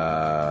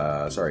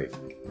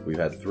 We've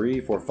had 3,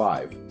 4,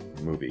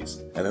 5 movies,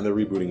 and then they're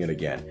rebooting it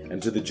again.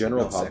 And to the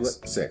general public,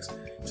 6.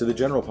 To the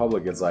general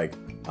public, it's like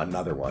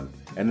another one,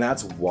 and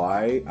that's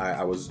why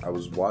I was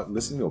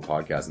listening to a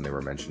podcast and they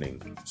were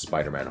mentioning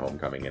Spider-Man: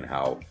 Homecoming and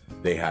how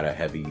they had a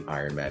heavy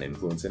Iron Man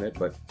influence in it.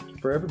 But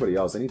for everybody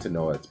else, they need to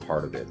know it's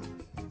part of it.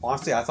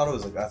 Honestly, I thought it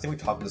was like, I think we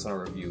talked about this on a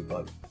review,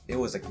 but it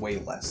was like way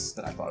less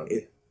than I thought it would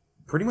be.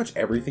 Pretty much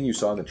everything you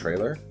saw in the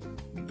trailer,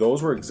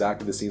 those were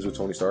exactly the scenes with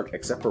Tony Stark,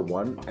 except for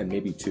 1 and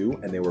maybe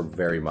 2, and they were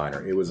very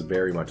minor. It was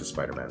very much a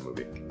Spider-Man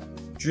movie.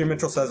 Dream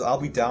Mitchell says, I'll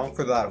be down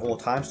for that whole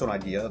time stone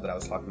idea that I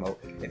was talking about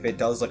if it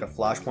does like a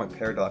Flashpoint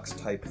Paradox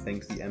type thing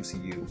to the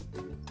MCU.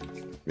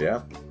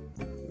 Yeah.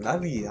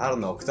 That'd be, I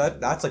don't know, because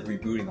that's like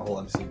rebooting the whole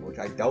MCU, which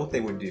I doubt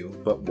they would do.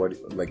 But what,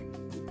 like,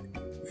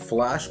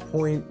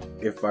 Flashpoint,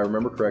 if I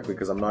remember correctly,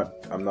 because I'm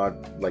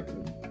not like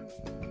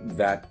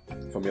that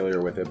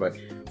familiar with it, but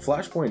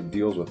Flashpoint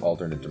deals with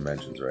alternate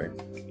dimensions, right?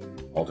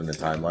 Alternate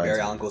timelines. Barry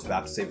Allen goes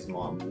back to save his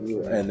mom.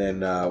 And then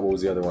what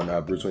was the other one?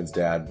 Bruce Wayne's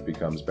dad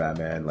becomes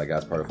Batman, like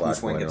as part of Flashpoint.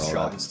 Bruce Wayne gets and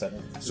all shot that. instead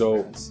of his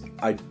So parents.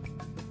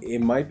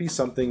 it might be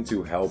something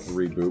to help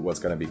reboot what's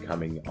going to be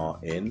coming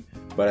in,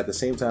 but at the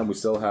same time, we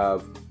still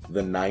have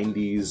the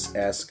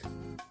 '90s-esque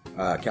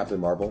Captain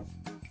Marvel.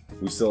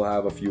 We still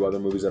have a few other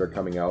movies that are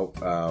coming out.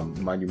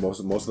 Mind you, most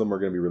of them are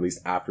going to be released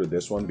after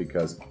this one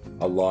because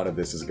a lot of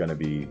this is going to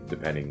be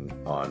depending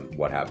on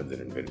what happens in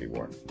Infinity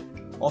War.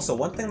 Also,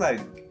 one thing that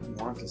I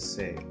wanted to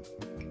say,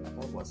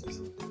 what was it?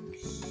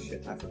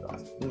 Shit, I forgot.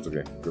 It's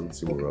okay. Let's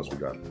see what else we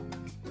got.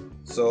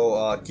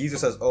 So, Geezer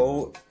says,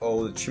 oh,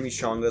 the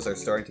chimichangas are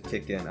starting to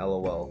kick in,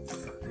 lol.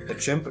 The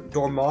chimp,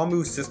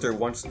 Dormammu's sister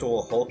once stole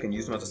a Hulk and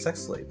used him as a sex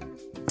slave.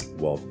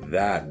 Well,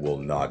 that will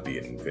not be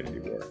in Infinity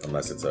War,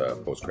 unless it's a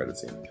post-credit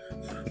scene.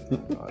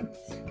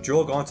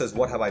 Joel Gaunt says,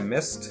 what have I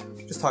missed?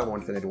 Just talking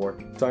about Infinity War.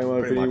 Talking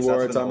about Pretty Infinity much, War,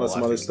 that's been talking the about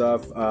some whole other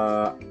stuff.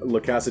 La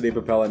Casa de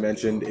Papel I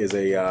mentioned is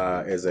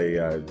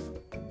a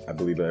I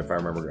believe if I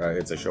remember,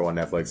 it's a show on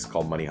Netflix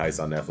called Money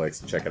Heist on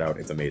Netflix. Check it out,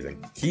 it's amazing.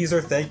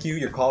 Keezer, thank you.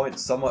 Your comment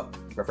somewhat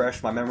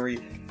refreshed my memory.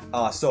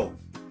 So,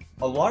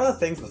 a lot of the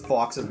things with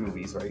Fox's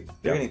movies, right?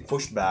 They're Yeah. getting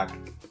pushed back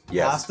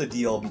Yes. past the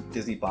deal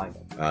Disney buying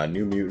them.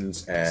 New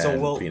Mutants and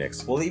So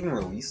Phoenix. will they even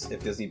release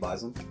if Disney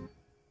buys them?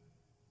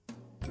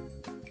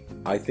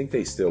 I think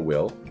they still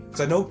will.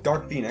 Because I know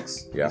Dark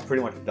Phoenix Yeah. is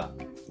pretty much done.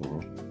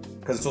 Mhm.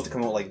 Because it's supposed to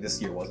come out like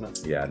this year, wasn't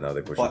it? Yeah, no,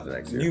 they push But it to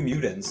next year. New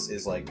Mutants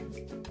is like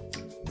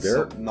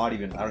They're- not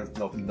even. I don't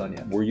know if it's done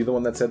yet. Were you the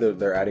one that said that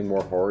they're adding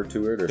more horror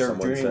to it, or They're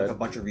someone doing said a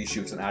bunch of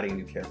reshoots and adding a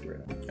new character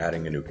in it.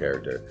 adding a new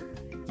character?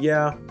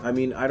 Yeah, I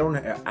mean, I don't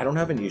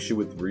have an issue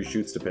with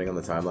reshoots depending on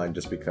the timeline,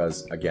 just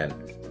because again,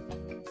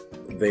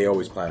 they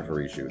always plan for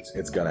reshoots.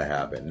 It's gonna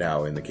happen.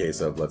 Now, in the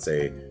case of, let's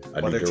say, a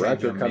Or new they're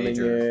director changing coming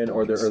major in,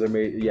 or points.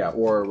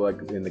 or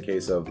like in the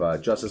case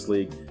of Justice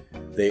League,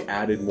 they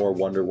added more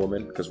Wonder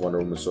Woman because Wonder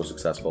Woman was so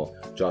successful.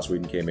 Joss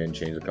Whedon came in,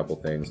 changed a couple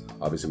things.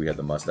 Obviously, we had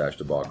the mustache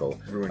debacle,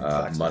 Ruined Zack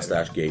Snyder.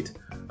 mustache gate,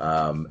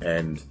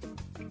 and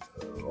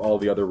all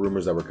the other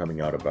rumors that were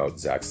coming out about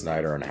Zack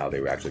Snyder and how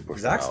they were actually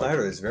pushing Zack him out.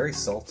 Snyder is very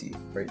salty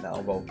right now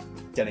about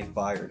getting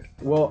fired.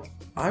 Well,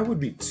 I would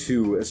be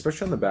too,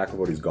 especially on the back of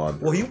what he's gone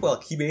through. Well,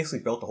 he basically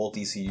built the whole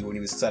DCU when he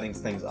was setting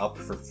things up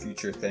for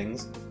future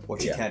things,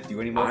 which Yeah. he can't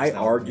do anymore. I 'cause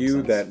now it argue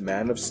makes that sense.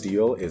 Man of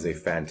Steel is a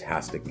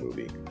fantastic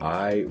movie.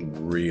 I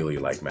really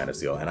like Man of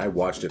Steel, and I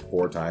watched it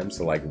 4 times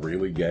to like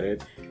really get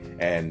it.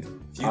 And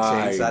If you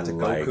change that to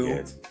like Goku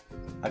it.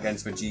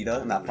 against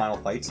Vegeta in that final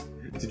fight,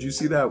 Did you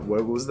see that?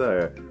 What was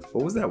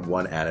that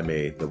one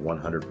anime? The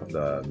 100,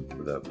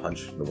 the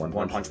punch, the One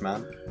Punch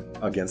Man.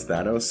 against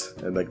Thanos,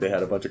 and like they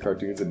had a bunch of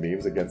cartoons and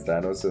memes against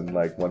Thanos and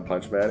like One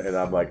Punch Man, and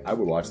I'm like, I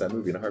would watch that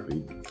movie in a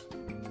heartbeat.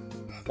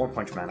 One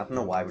Punch Man. I don't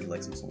know why everybody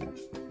likes him so much.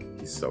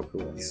 He's so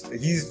cool. He's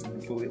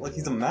like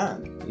he's a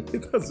man.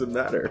 It doesn't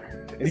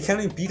matter. And he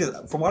can't even beat his.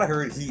 From what I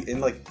heard,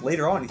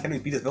 later on he can't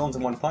even beat his villains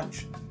in one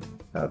punch.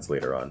 That's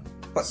later on.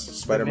 But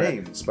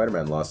Spider-Man.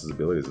 Spider-Man lost his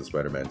abilities in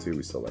Spider-Man 2.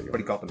 We still like him. But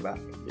he got them back.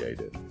 Yeah, he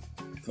did.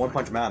 One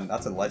Punch Man.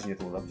 That's a legend you have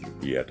to live up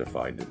to. He had to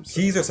find him.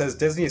 Teaser says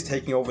Disney is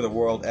taking over the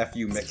world. F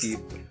you, Mickey.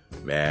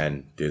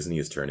 Man, Disney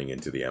is turning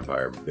into the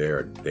empire.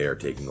 They are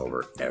taking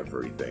over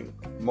everything.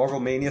 Marvel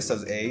Mania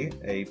says A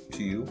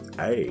to you.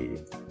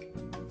 Hey.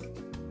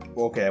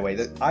 Okay, wait.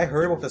 I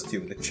heard about this too.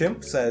 The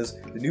Chimp says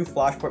the new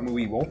Flashpoint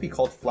movie won't be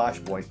called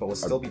Flashpoint, but will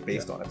still be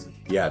based on it.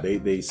 Yeah,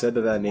 they said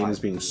that name is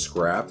being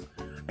scrapped,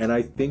 and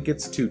I think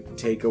it's to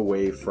take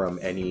away from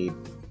any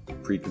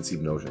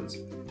preconceived notions.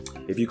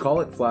 If you call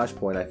it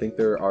Flashpoint, I think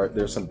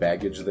there's some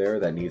baggage there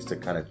that needs to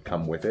kind of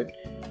come with it,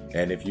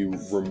 and if you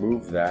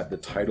remove that, the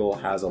title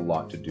has a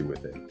lot to do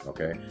with it.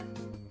 Okay,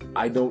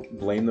 I don't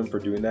blame them for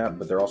doing that,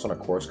 but they're also on a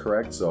course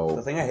correct. So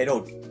the thing I hate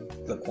about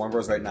the Warner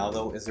Bros. Right now,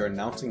 though, is they're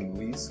announcing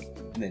movies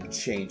and then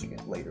changing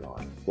it later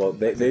on. Well,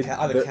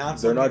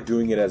 they're not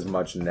doing it as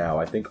much now.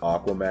 I think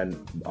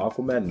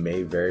Aquaman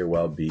may very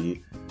well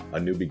be a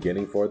new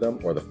beginning for them,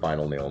 or the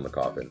final nail in the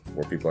coffin,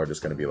 where people are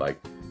just going to be like,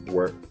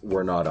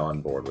 we're not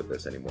on board with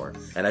this anymore.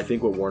 And I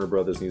think what Warner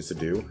Brothers needs to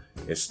do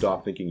is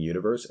stop thinking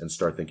universe and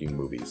start thinking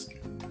movies.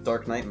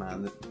 Dark Knight,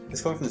 man,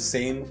 it's coming from the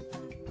same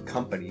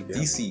company,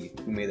 DC,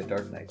 who made the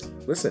Dark Knight.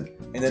 Listen,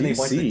 and then DC, they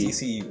went to the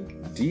DCU.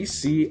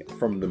 DC,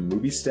 from the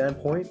movie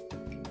standpoint,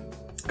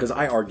 because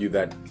I argue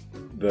that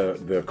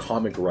the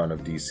comic run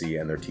of DC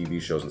and their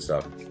TV shows and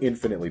stuff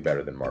infinitely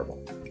better than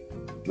Marvel.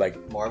 Like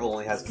Marvel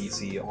only has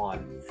DC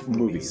on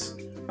movies.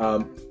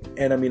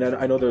 And I mean,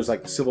 I know there's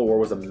like Civil War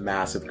was a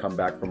massive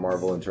comeback for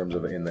Marvel in terms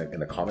of in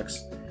the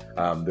comics.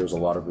 There's a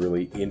lot of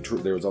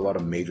there was a lot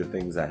of major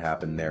things that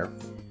happened there.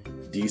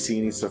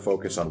 DC needs to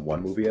focus on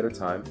one movie at a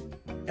time,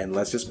 and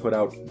let's just put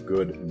out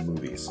good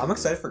movies. I'm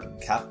excited for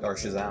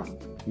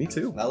Shazam. Me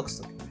too. That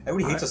looks.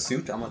 Everybody hates a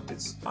suit. I'm like,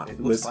 it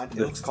looks fine. It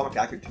looks comic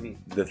accurate to me.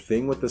 The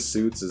thing with the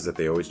suits is that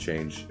they always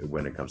change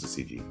when it comes to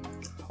CG.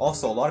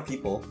 Also, a lot of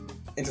people.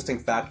 Interesting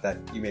fact that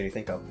you made me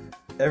think of.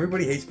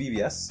 Everybody hates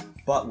BVS,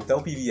 but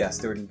without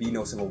BVS, there would be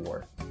no Civil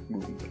War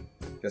movie.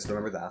 Just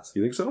remember that.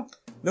 You think so?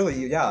 No,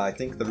 yeah, I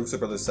think the Russo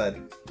brothers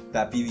said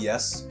that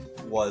BVS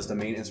was the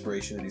main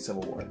inspiration to do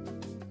Civil War.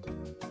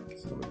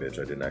 Son of a bitch,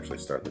 I didn't actually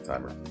start the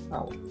timer.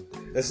 Oh.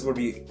 This would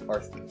be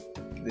our...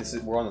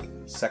 We're on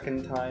the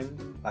second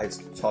time. I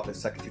stopped the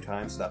second 2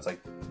 times, so that's like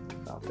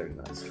 30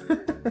 minutes.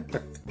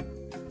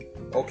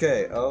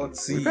 Okay, let's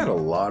see. We've had a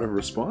lot of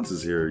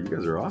responses here. You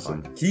guys are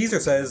awesome.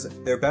 Keezer says,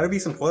 there better be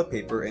some toilet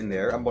paper in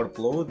there. I'm about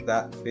to blow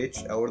that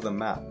bitch out of the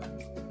map.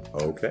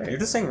 Okay. You're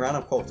just saying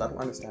random quotes. I don't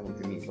understand what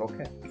you mean.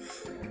 Okay.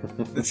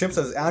 The Chimp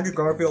says, Andrew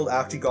Garfield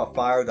actually got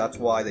fired. That's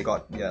why they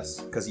got...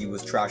 Yes, because he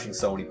was trashing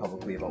Sony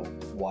publicly about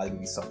why the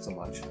movie sucked so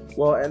much.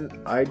 Well, and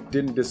I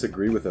didn't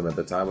disagree with him at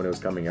the time when it was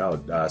coming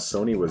out.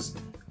 Sony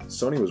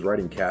was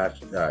writing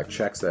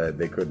checks that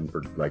they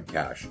couldn't, like,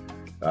 cash.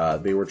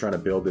 They were trying to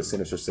build this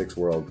Sinister Six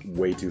world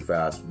way too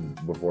fast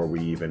before we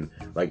even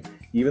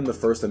the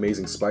first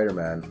Amazing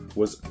Spider-Man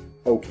was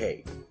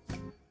okay.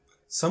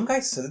 Some guy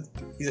said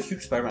he's a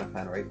huge Spider-Man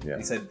fan, right? Yeah.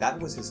 He said that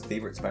was his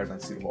favorite Spider-Man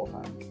suit of all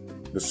time.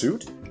 The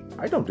suit?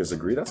 I don't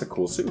disagree. That's a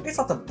cool suit. It's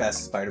not the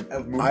best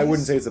Spider-Man. I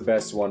wouldn't say it's the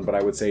best one, but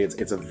I would say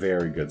it's a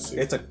very good suit.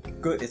 It's a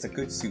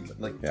good suit.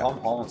 Like yeah. Tom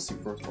Holland's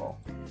suit, first of all.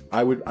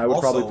 I would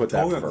also, probably put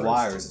that first. Tobey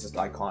Maguire's is just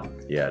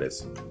iconic. Yeah, it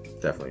is.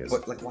 Definitely is.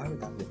 But like, why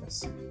would that be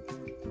this?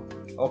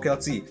 Okay,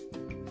 let's see.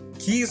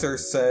 Keezer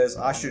says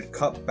I should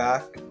cut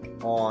back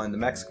on the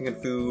Mexican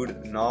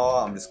food.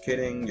 Nah, I'm just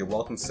kidding. You're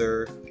welcome,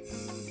 sir.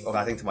 Okay,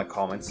 I think to my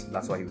comments.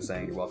 That's why he was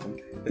saying you're welcome.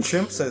 The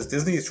Chimp says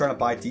Disney is trying to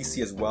buy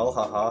DC as well.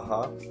 Ha ha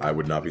ha. I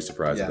would not be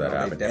surprised if that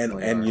happened.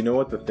 And you know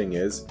what the thing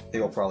is?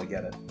 They will probably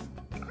get it.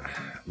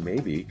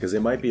 Maybe, because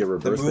it might be a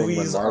reverse thing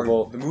when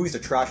Marvel... The movies are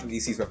trashing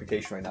DC's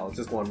reputation right now. It's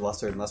just going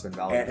lesser and lesser in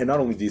value. And not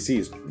only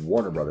DC's,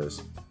 Warner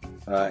Brothers.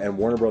 And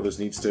Warner Brothers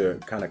needs to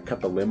kind of cut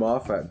the limb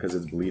off because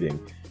it's bleeding.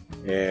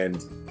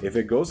 And if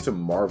it goes to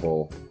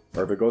Marvel,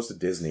 or if it goes to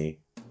Disney,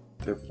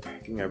 they're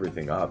packing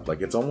everything up.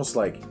 Like, it's almost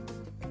like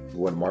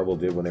what Marvel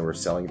did when they were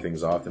selling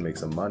things off to make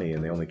some money,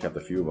 and they only kept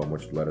a few of them,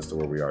 which led us to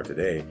where we are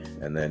today.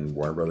 And then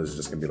Warner Brothers is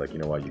just going to be like, you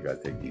know what, you guys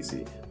take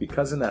DC.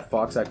 Because in that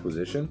Fox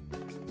acquisition,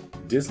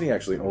 Disney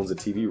actually owns the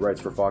TV rights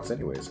for Fox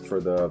anyways, for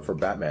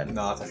Batman.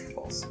 No, that's actually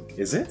false.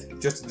 Is it?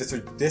 Just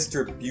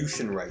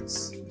distribution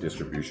rights.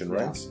 Distribution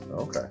rights?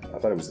 Okay. I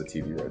thought it was the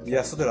TV rights.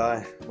 Yeah, so did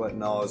I. But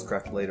no, it was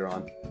correct later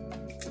on.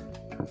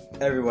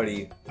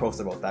 Everybody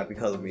posted about that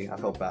because of me. I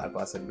felt bad,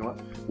 but I said, you know what?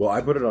 Well,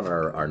 I put it on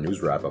our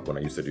news wrap-up when I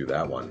used to do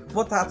that one.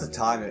 Well, at the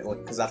time,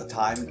 because at the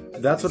time...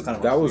 That's what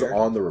that was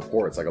on the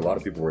reports. Like, a lot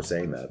of people were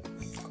saying that.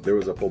 There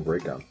was a full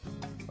breakdown.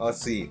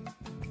 Let's see.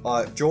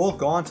 Joel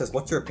Gaunt says,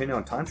 what's your opinion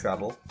on time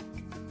travel?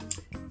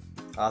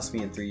 Ask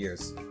me in 3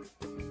 years.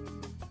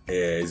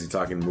 Is he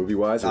talking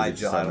movie-wise, or is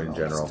he just talking in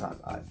general?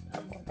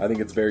 I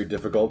think it's very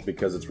difficult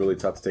because it's really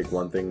tough to take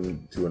one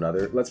thing to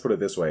another. Let's put it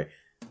this way.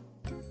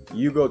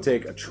 You go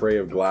take a tray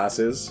of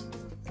glasses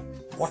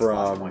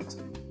from...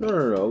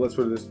 No. Let's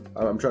put it this...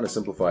 I'm trying to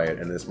simplify it,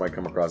 and this might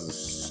come across as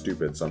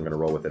stupid, so I'm going to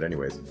roll with it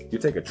anyways. You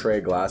take a tray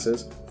of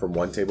glasses from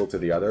one table to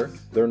the other,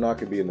 they're not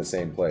going to be in the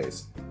same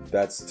place.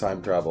 That's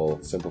time travel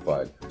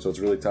simplified. So it's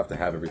really tough to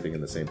have everything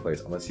in the same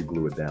place unless you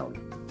glue it down.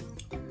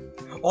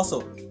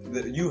 Also,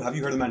 have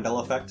you heard of the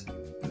Mandela effect?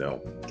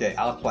 No. Okay,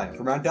 I'll explain it.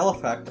 For Mandela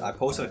Effect, I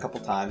posted a couple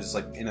times, just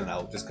like in and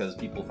out, just because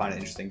people find it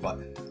interesting. But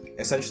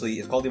essentially,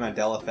 it's called the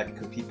Mandela Effect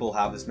because people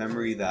have this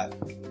memory that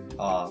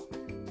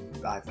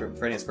I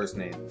forget his first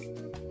name.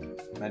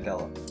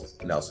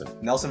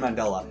 Nelson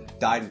Mandela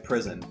died in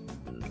prison.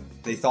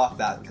 They thought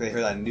that because they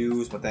heard that in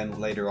news, but then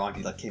later on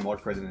he came out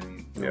of prison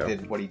and he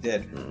did what he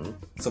did.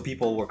 So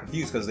people were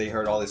confused because they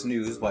heard all this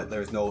news, but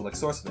there's no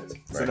source of it.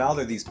 So Right. now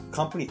there are these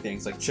company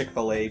things like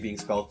Chick-fil-A being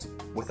spelled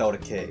without a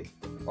K,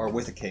 or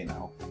with a K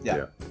now.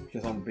 Yeah,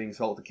 just being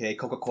spelled with a K.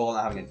 Coca-Cola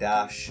not having a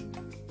dash,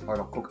 or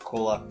no,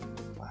 Coca-Cola.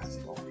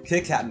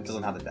 Kit Kat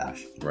doesn't have the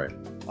dash. Right.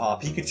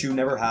 Pikachu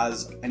never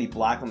has any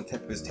black on the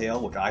tip of his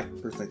tail, which I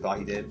personally thought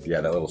he did.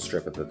 Yeah, that little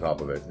strip at the top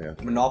of it. Yeah.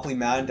 Monopoly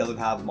Man doesn't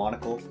have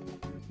monocle.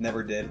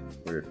 Never did.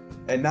 Weird.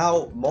 And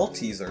now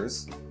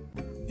Maltesers.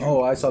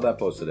 Oh, I saw that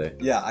post today.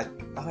 Yeah, I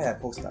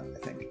posted that,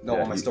 I think. No,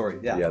 Yeah, on my story.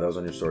 Yeah. Yeah, that was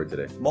on your story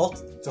today.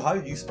 So how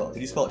did you spell it?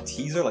 Did you spell it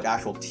teaser, like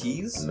actual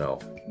teas? No.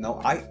 No,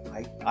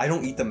 I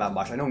don't eat them that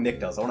much. I know Nick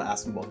does. I want to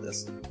ask him about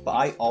this. But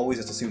I always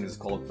just assumed it's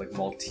called like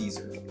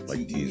Malteser.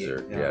 Like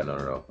teaser. Yeah,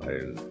 no. I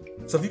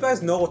didn't. So if you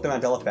guys know what the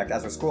Mandela Effect,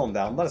 as we're scrolling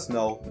down, let us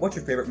know what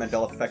your favorite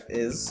Mandela Effect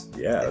is.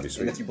 Yeah, that'd be And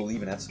sweet. if you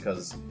believe in it,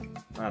 because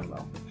I don't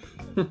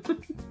know.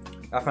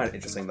 I find it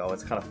interesting though.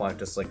 It's kind of fun.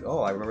 Just like,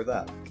 oh, I remember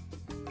that.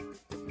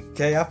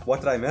 KF, what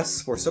did I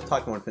miss? We're still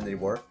talking about Infinity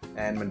War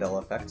and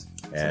Mandela Effect.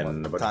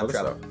 And a bunch of time other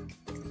travel. stuff.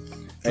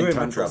 Julian And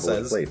time Mitchell travel with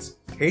says, plates.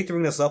 hate to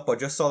bring this up, but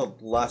just saw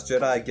The Last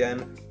Jedi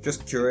again.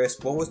 Just curious,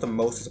 what was the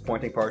most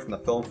disappointing part from the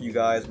film for you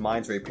guys?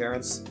 Mine's Rey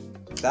Parents.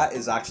 That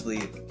is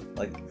actually,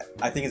 like,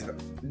 I think it's...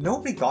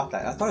 Nobody got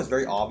that. I thought it was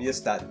very obvious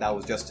that that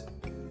was just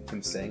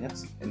him saying it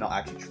and not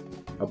actually true.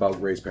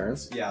 About Rey's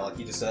parents? Yeah, like,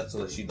 he just said it so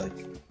that she'd, like...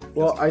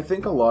 Well, I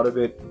think a lot of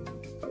it,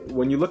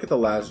 when you look at The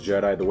Last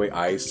Jedi, the way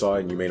I saw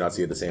it, and you may not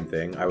see it the same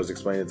thing, I was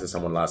explaining it to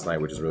someone last night,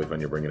 which is really fun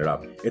you're bringing it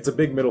up. It's a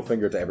big middle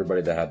finger to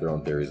everybody that had their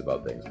own theories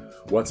about things.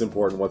 What's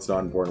important, what's not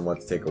important, what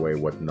to take away,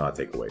 what to not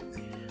take away.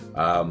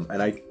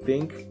 And I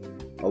think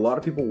a lot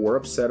of people were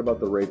upset about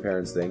the Rey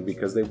parents thing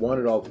because they want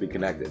it all to be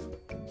connected.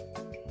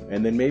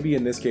 And then maybe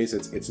in this case,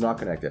 it's not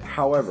connected.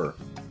 However,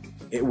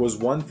 it was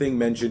one thing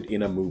mentioned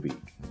in a movie.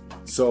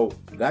 So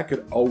that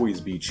could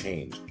always be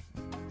changed.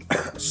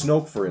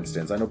 Snoke, for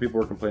instance. I know people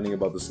were complaining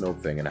about the Snoke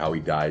thing and how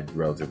he died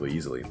relatively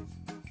easily.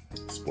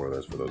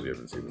 Spoilers for those of you who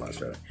haven't seen The Last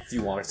Jedi. If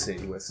you wanted to say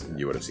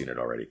You would have seen it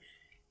already.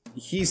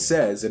 He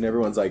says, and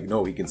everyone's like,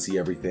 no, he can see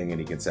everything and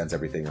he can sense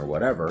everything or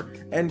whatever.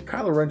 And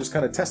Kylo Ren just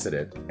kind of tested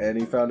it, and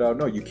he found out,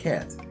 no, you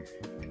can't.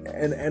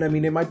 And I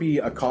mean, it might be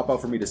a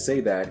cop-out for me to say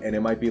that, and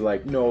it might be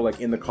like, no, like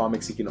in the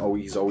comics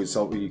he's always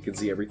he can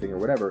see everything or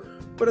whatever.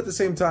 But at the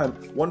same time,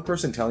 one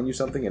person telling you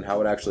something and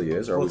how it actually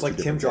is are Well, it's always like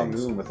two Kim different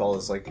things. Jong-un with all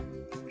this, like,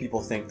 people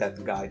think that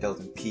the guy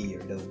doesn't pee or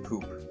doesn't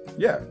poop.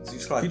 Yeah, So you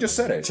just gotta he just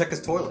said it. check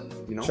his toilet,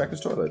 you know? Check his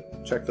toilet.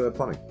 Check the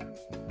plumbing.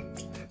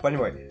 But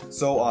anyway,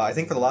 so I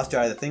think for The Last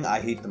Jedi, the thing I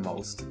hate the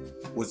most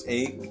was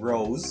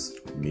Rose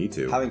Me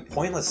too. having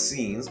pointless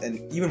scenes,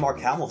 and even Mark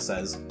Hamill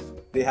says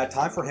they had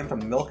time for him to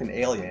milk an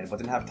alien, but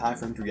didn't have time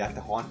for him to react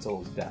to Han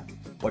Solo's death.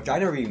 Which I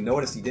never even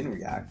noticed he didn't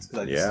react,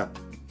 because I just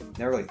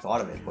never really thought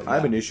of it. But I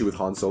have an issue with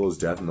Han Solo's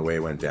death and the way it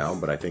went down,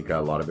 but I think a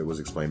lot of it was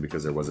explained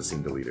because there was a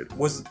scene deleted.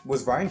 Was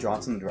Rian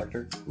Johnson the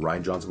director?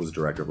 Rian Johnson was the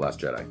director of Last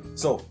Jedi.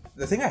 So,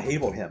 the thing I hate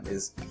about him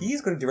is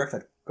he's going to direct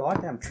a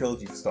goddamn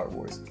trilogy for Star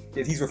Wars.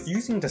 Yet he's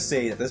refusing to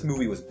say that this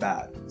movie was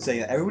bad, saying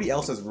that everybody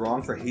else is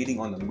wrong for hating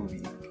on the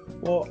movie,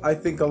 Well, I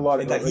think a lot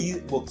of and that he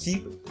will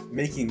keep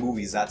making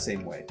movies that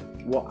same way.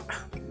 well,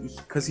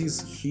 because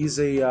he's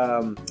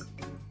a.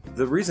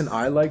 The reason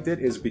I liked it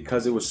is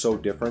because it was so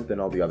different than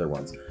all the other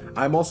ones.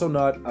 I'm also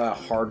not a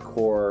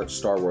hardcore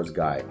Star Wars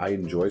guy. I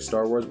enjoy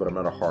Star Wars, but I'm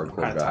not a hardcore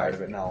Kind of guy. tired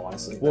of it now,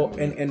 honestly. Well, That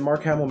movie. and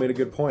Mark Hamill made a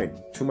good point.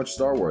 Too much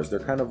Star Wars. They're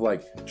kind of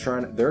like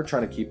trying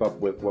to keep up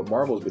with what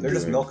Marvel's been they're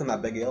doing. just milking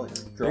that big alien.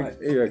 Dry.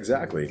 Yeah,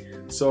 exactly.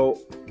 So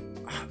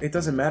it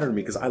doesn't matter to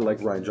me because I like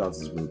Rian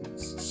Johnson's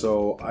movies.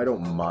 So I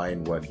don't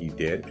mind what he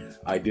did.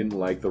 I didn't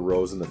like the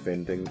Rose and the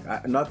Finn thing.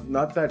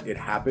 Not that it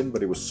happened,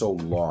 but it was so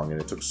long and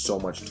it took so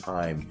much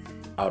time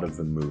out of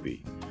the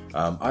movie.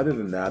 Other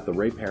than that, the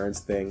Rey parents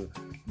thing,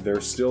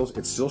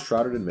 it's still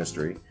shrouded in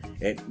mystery.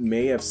 It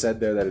may have said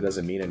there that it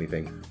doesn't mean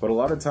anything, but a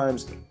lot of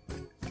times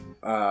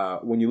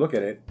when you look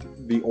at it,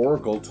 the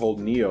Oracle told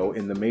Neo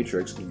in the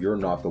Matrix, "You're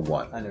not the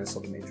one." I never saw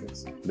The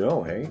Matrix.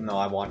 No, hey. No,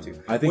 I want to.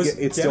 I think Was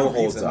it Keanu still Reeves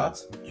holds in up.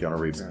 that? Keanu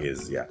Reeves Yeah.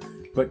 is, yeah.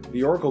 But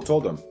the Oracle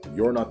told him,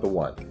 "You're not the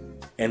one."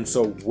 And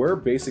so we're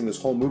basing this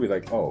whole movie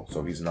like, oh,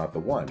 so he's not the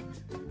one.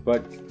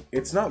 But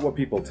it's not what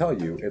people tell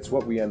you, it's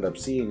what we end up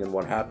seeing and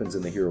what happens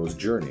in the hero's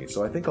journey.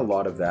 So I think a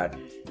lot of that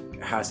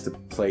has to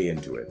play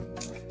into it.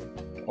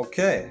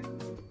 Okay.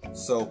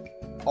 So,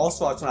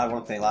 also, I just want to add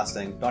one thing, last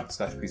thing, not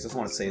discussion piece, I just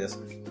want to say this.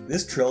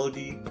 This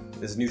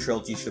new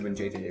trilogy should have been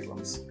J.J.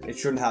 Abrams. It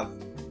shouldn't have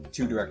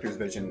two directors'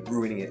 vision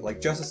ruining it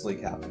like Justice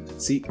League happened.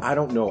 See, I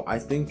don't know. I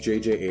think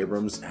J.J.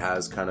 Abrams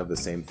has kind of the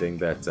same thing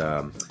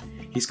that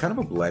he's kind of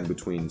a blend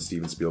between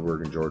Steven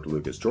Spielberg and George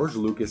Lucas. George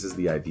Lucas is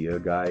the idea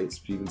guy.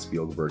 Steven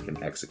Spielberg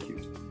can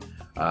execute.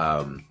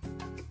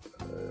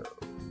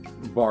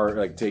 bar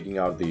like taking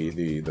out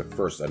the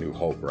first A New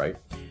Hope, right?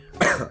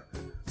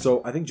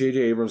 So I think J.J.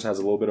 Abrams has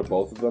a little bit of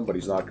both of them, but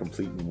he's not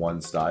complete in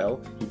one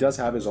style. He does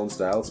have his own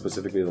style,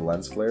 specifically the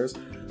lens flares,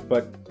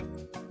 but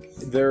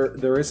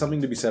there is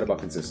something to be said about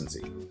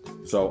consistency.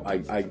 So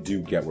I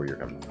do get where you're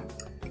coming from.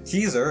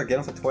 Teaser, again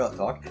with the toilet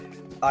talk.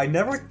 I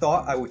never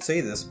thought I would say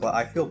this, but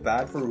I feel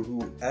bad for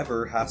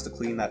whoever has to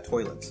clean that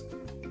toilet.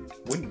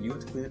 Wouldn't you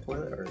have to clean the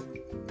toilet? Or?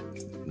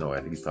 No, I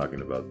think he's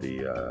talking about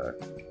the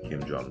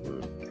Kim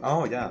Jong-un.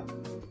 Oh, yeah.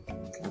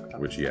 Okay.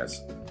 Which,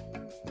 yes.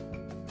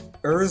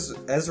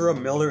 Ezra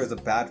Miller is a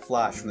bad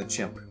Flash from the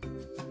Chimp.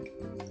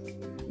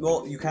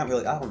 Well, you can't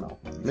really... I don't know.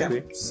 You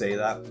can't say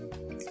that.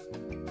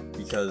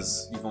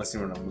 Because you've only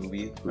seen it in a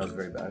movie. That was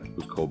very bad.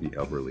 Who's Colby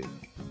Elberly?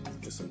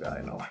 Just some guy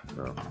I know.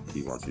 No,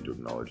 he wants you to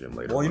acknowledge him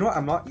later. Well, you know what?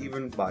 I'm not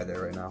even by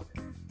there right now.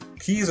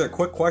 Teaser,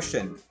 quick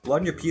question.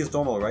 Blood in your pee is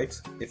normal, right?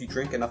 If you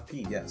drink enough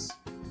pee, yes.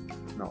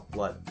 No,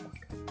 blood.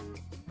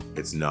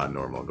 It's not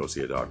normal. Go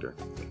see a doctor.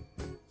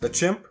 The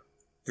Chimp,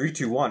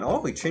 321.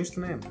 Oh, he changed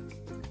the name.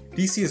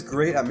 DC is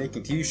great at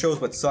making TV shows,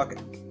 but suck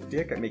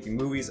dick at making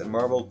movies, and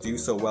Marvel do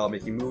so well at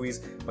making movies,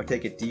 but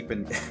take it deep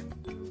and...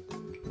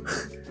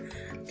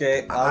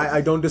 Okay,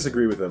 I don't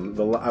disagree with him.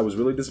 I was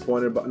really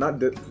disappointed, but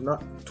not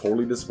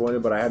totally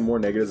disappointed, but I had more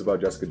negatives about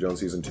Jessica Jones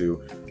season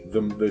 2.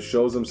 The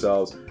shows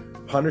themselves,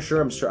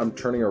 Punisher, I'm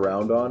turning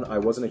around on. I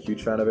wasn't a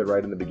huge fan of it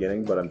right in the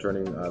beginning, but I'm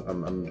feeling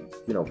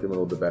a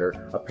little bit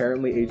better.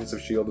 Apparently, Agents of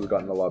S.H.I.E.L.D. has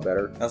gotten a lot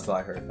better. That's what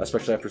I heard.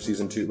 Especially after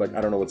season 2. Like,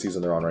 I don't know what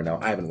season they're on right now.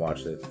 I haven't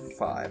watched it.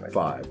 5.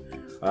 5.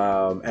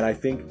 And I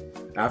think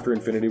after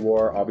Infinity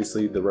War,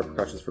 obviously the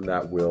repercussions from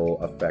that will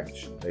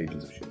affect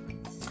Agents of S.H.I.E.L.D.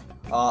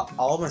 All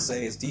I'm going to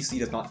say is DC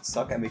does not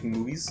suck at making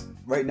movies.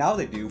 Right now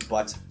they do,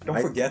 but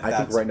don't forget that... I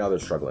think right now they're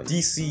struggling.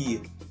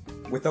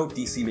 Without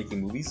DC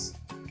making movies,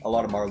 a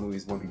lot of Marvel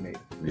movies won't be made.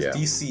 Yeah.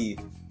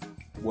 DC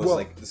was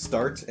like the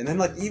start, and then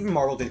like even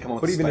Marvel did come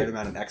out with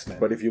Spider-Man and X-Men.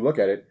 But if you look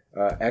at it,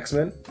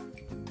 X-Men,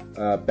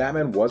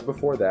 Batman was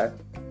before that,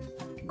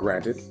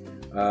 granted.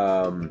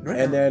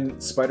 And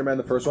then Spider-Man,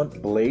 the first one,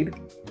 Blade.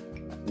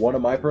 One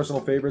of my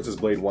personal favorites is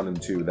Blade 1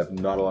 and 2 that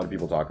not a lot of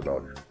people talk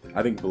about.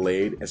 I think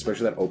Blade,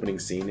 especially that opening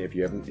scene, if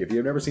you've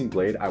never seen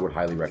Blade, I would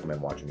highly recommend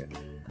watching it.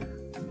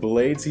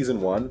 Blade season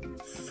 1,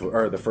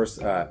 or the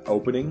first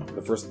opening,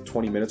 the first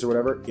 20 minutes or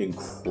whatever,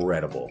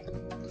 incredible.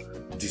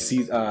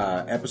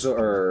 Episode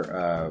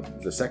or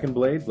the second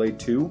Blade, Blade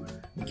 2,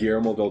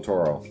 Guillermo del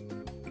Toro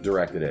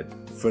directed it.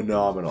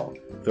 Phenomenal.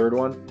 Third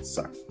one,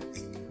 sucked.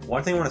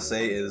 One thing I want to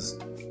say is,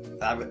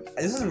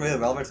 this isn't really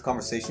relevant to the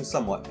conversation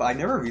somewhat, but I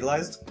never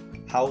realized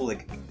how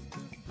like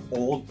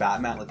old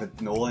Batman, like the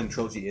Nolan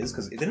trilogy is,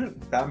 because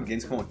didn't Batman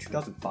Begins come out in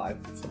 2005?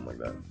 Something like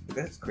that.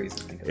 That's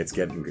crazy. It's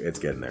getting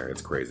there.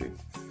 It's crazy.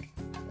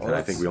 And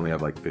I think we only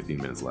have like 15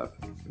 minutes left.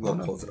 We'll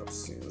close it up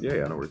soon.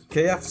 Yeah, no worries.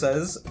 KF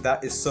says,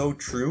 that is so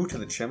true to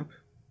the Chimp.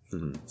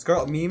 Mm-hmm.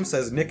 Scarlet Meme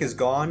says, Nick is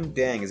gone.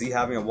 Dang, is he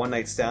having a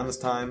one-night stand this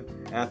time?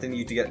 Anthony,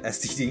 you to get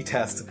STD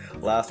test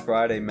last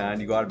Friday, man.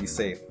 You gotta be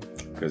safe.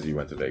 Because you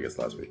went to Vegas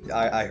last week.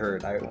 I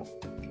heard. I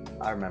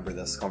remember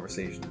this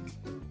conversation.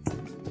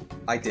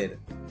 I did.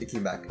 It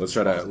came back. Let's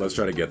try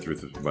to get through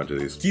a bunch of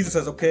these. Jesus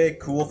says, okay,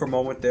 cool for a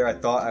moment there. I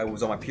thought I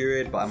was on my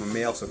period, but I'm a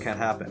male, so it can't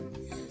happen.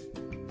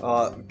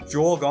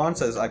 Joel Gone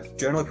says, I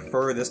generally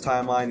prefer this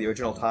timeline. The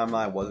original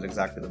timeline wasn't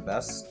exactly the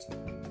best.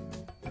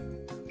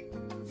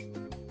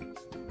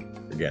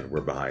 Again,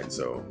 we're behind,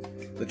 so...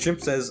 The Chimp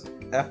says,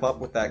 F up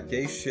with that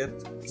gay shit.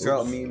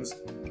 Scarlet Memes,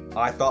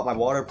 I thought my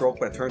water broke,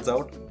 but it turns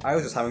out I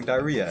was just having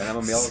diarrhea, and I'm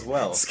a male as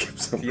well.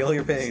 Feel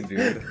your pain,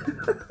 dude.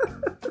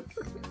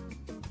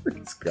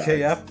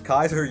 KF,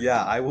 Kaiser,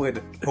 yeah, I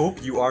would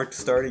hope you aren't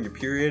starting your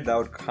period. That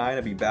would kind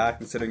of be bad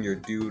considering you're a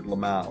dude,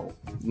 Lamau.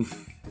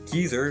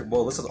 Keezer,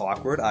 well, this is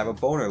awkward. I have a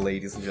boner,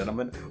 ladies and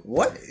gentlemen.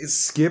 What is...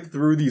 Skip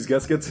through these.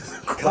 Guys get to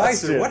the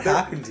Kaiser, what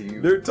happened to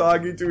you? They're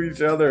talking to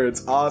each other.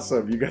 It's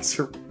awesome. You guys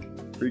are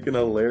freaking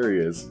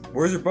hilarious.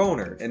 Where's your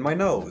boner? In my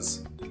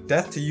nose.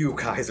 Death to you,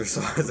 Kaiser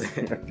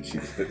Swazik.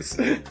 Jesus.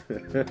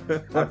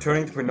 I'm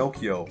turning to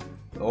Pinocchio.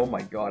 Oh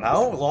my god.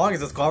 How long is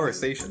this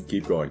conversation?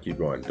 Keep going.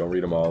 Don't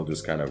read them all.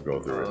 Just kind of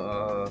go through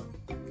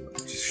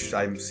it.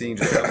 I'm seeing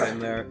just stuff in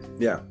there.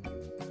 Yeah.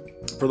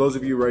 For those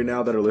of you right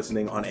now that are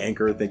listening on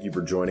Anchor, thank you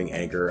for joining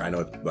Anchor. I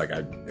know it's like I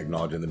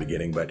acknowledged in the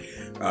beginning, but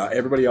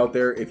everybody out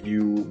there, if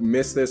you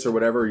miss this or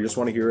whatever, you just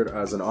want to hear it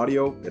as an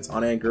audio, it's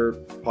on Anchor,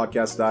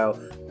 podcast style.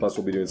 Plus,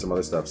 we'll be doing some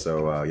other stuff.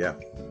 So, yeah.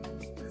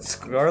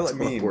 Scarlet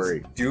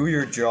Memes, do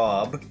your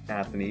job,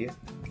 Anthony.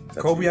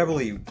 Kobe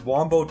Everly,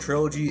 Wombo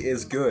Trilogy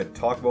is good.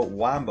 Talk about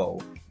Wombo.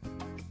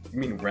 You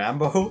mean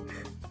Rambo?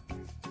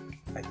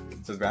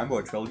 Is Rambo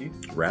a trilogy?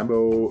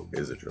 Rambo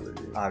is a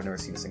trilogy. I've never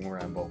seen a single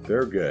Rambo.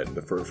 They're good.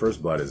 The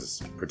First Blood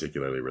is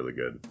particularly really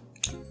good.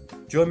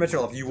 Julie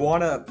Mitchell, if you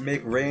want to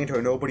make Ray into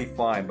a nobody,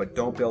 fine, but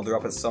don't build her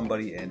up as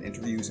somebody in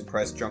interviews and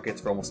press junkets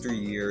for almost 3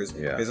 years.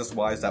 Yeah.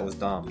 Business-wise, that was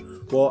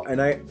dumb. Well,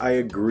 and I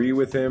agree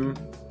with him.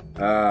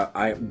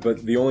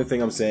 But the only thing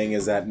I'm saying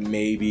is that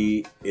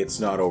maybe it's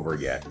not over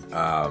yet.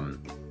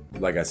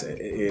 like I said,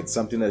 it's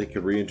something that they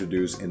could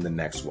reintroduce in the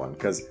next one,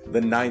 because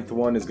the 9th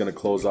one is going to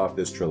close off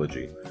this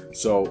trilogy.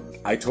 So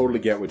I totally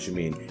get what you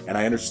mean, and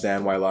I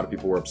understand why a lot of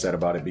people were upset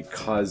about it,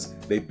 because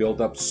they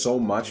built up so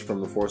much from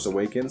The Force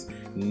Awakens.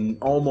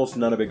 Almost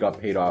none of it got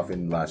paid off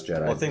in Last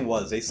Jedi. Well, the thing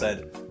was, they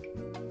said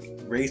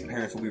Rey's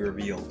parents will be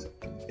revealed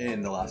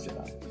in The Last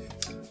Jedi.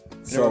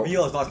 So, the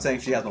reveal is not saying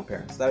she has no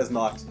parents. That is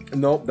not...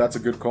 Nope, that's a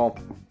good call.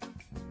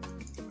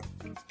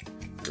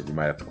 We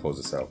might have to close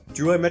this out.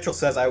 Julia Mitchell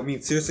says, I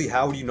mean, seriously,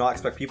 how would you not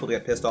expect people to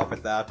get pissed off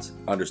at that?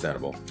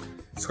 Understandable.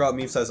 Scarlet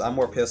Meme says, I'm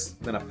more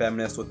pissed than a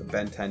feminist with the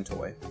Ben 10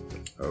 toy.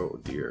 Oh,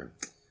 dear.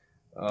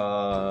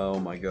 Oh,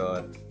 my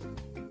God.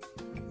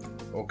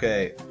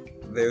 Okay.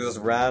 There's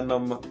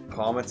random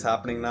comments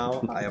happening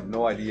now. I have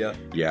no idea.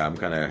 Yeah, I'm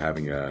kind of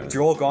having a...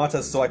 Joel Gaunt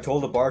says, so I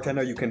told the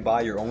bartender you can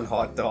buy your own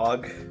hot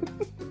dog.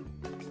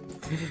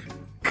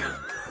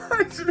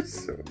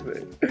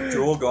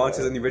 Joel Gaunt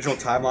says, in the original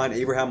timeline,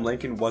 Abraham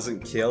Lincoln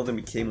wasn't killed and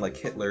became like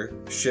Hitler.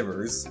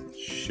 Shivers.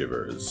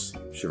 Shivers.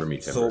 Shiver me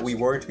timbers. So we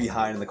weren't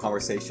behind in the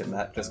conversation.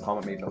 That just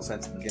comment made no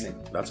sense in the beginning.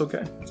 That's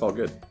okay. It's all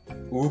good.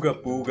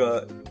 Ooga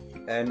Booga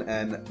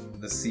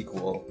NN the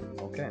sequel.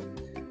 Okay.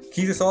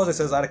 Keezer Salzer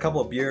says, I had a couple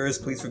of beers.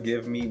 Please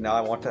forgive me. Now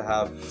I want to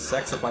have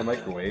sex with my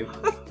microwave.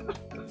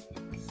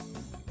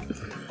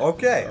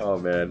 Okay. Oh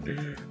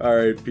man. All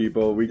right,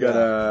 people. We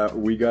gotta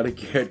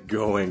get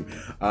going.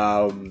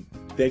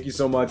 Thank you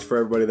so much for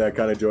everybody that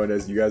kind of joined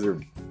us. You guys are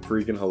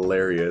freaking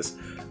hilarious.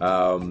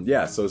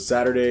 Yeah. So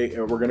Saturday,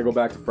 we're gonna go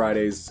back to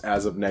Fridays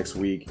as of next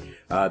week.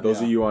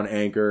 Those of you on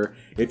Anchor,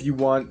 if you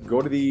want, go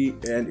on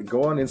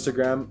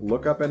Instagram,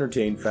 look up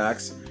Entertain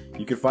Facts.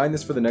 You can find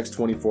this for the next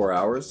 24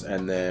 hours,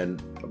 and then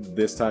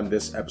this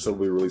episode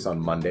will be released on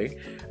Monday.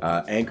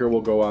 Anchor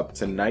will go up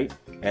tonight,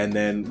 and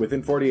then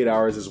within 48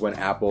 hours is when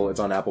it's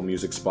on Apple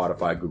Music,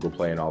 Spotify, Google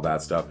Play, and all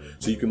that stuff.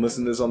 So you can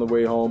listen to this on the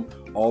way home,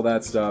 all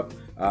that stuff.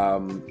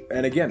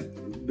 And again,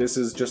 this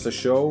is just a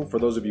show for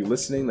those of you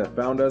listening that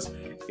found us.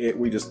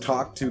 We just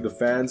talk to the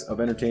fans of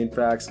Entertain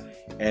Facts,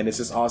 and it's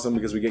just awesome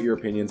because we get your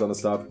opinions on the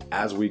stuff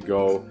as we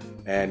go,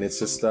 and it's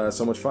just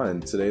so much fun.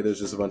 And today there's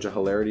just a bunch of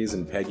hilarities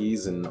and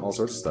Peggies and all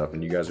sorts of stuff,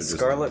 and you guys are just...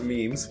 Scarlet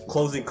Memes.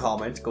 Closing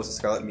comment goes to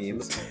Scarlet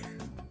Memes.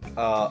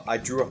 I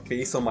drew a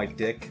face on my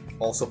dick,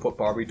 also put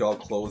Barbie doll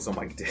clothes on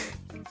my dick.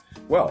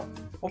 Well...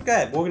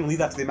 Okay, we're going to leave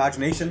that to the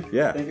imagination.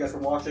 Yeah. Thank you guys for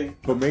watching.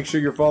 But make sure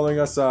you're following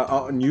us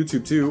on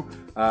YouTube too.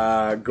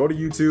 Go to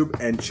YouTube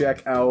and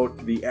check out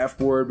the F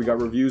Word. We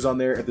got reviews on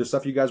there. If there's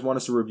stuff you guys want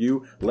us to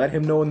review, let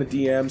him know in the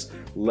DMs.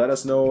 Let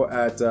us know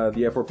at the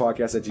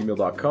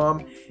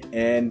F4podcast@gmail.com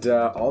and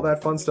all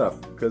that fun stuff,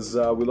 because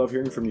we love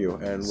hearing from you,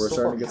 and we're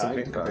starting to get some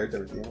feedback. Compared to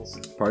everything else.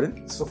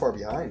 Pardon? So far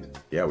behind.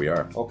 Yeah, we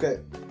are. Okay.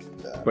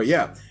 But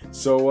yeah,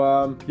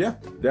 so yeah,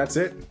 that's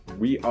it.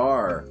 We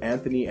are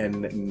Anthony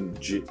and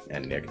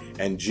Nick.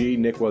 And G,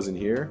 Nick wasn't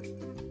here.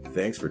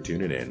 Thanks for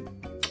tuning in.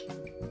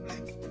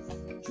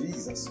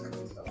 Jesus.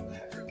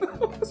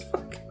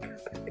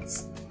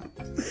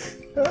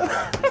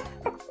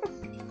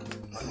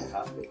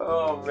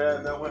 Oh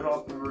man, that went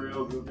off the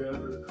rails. You guys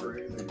are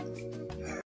crazy.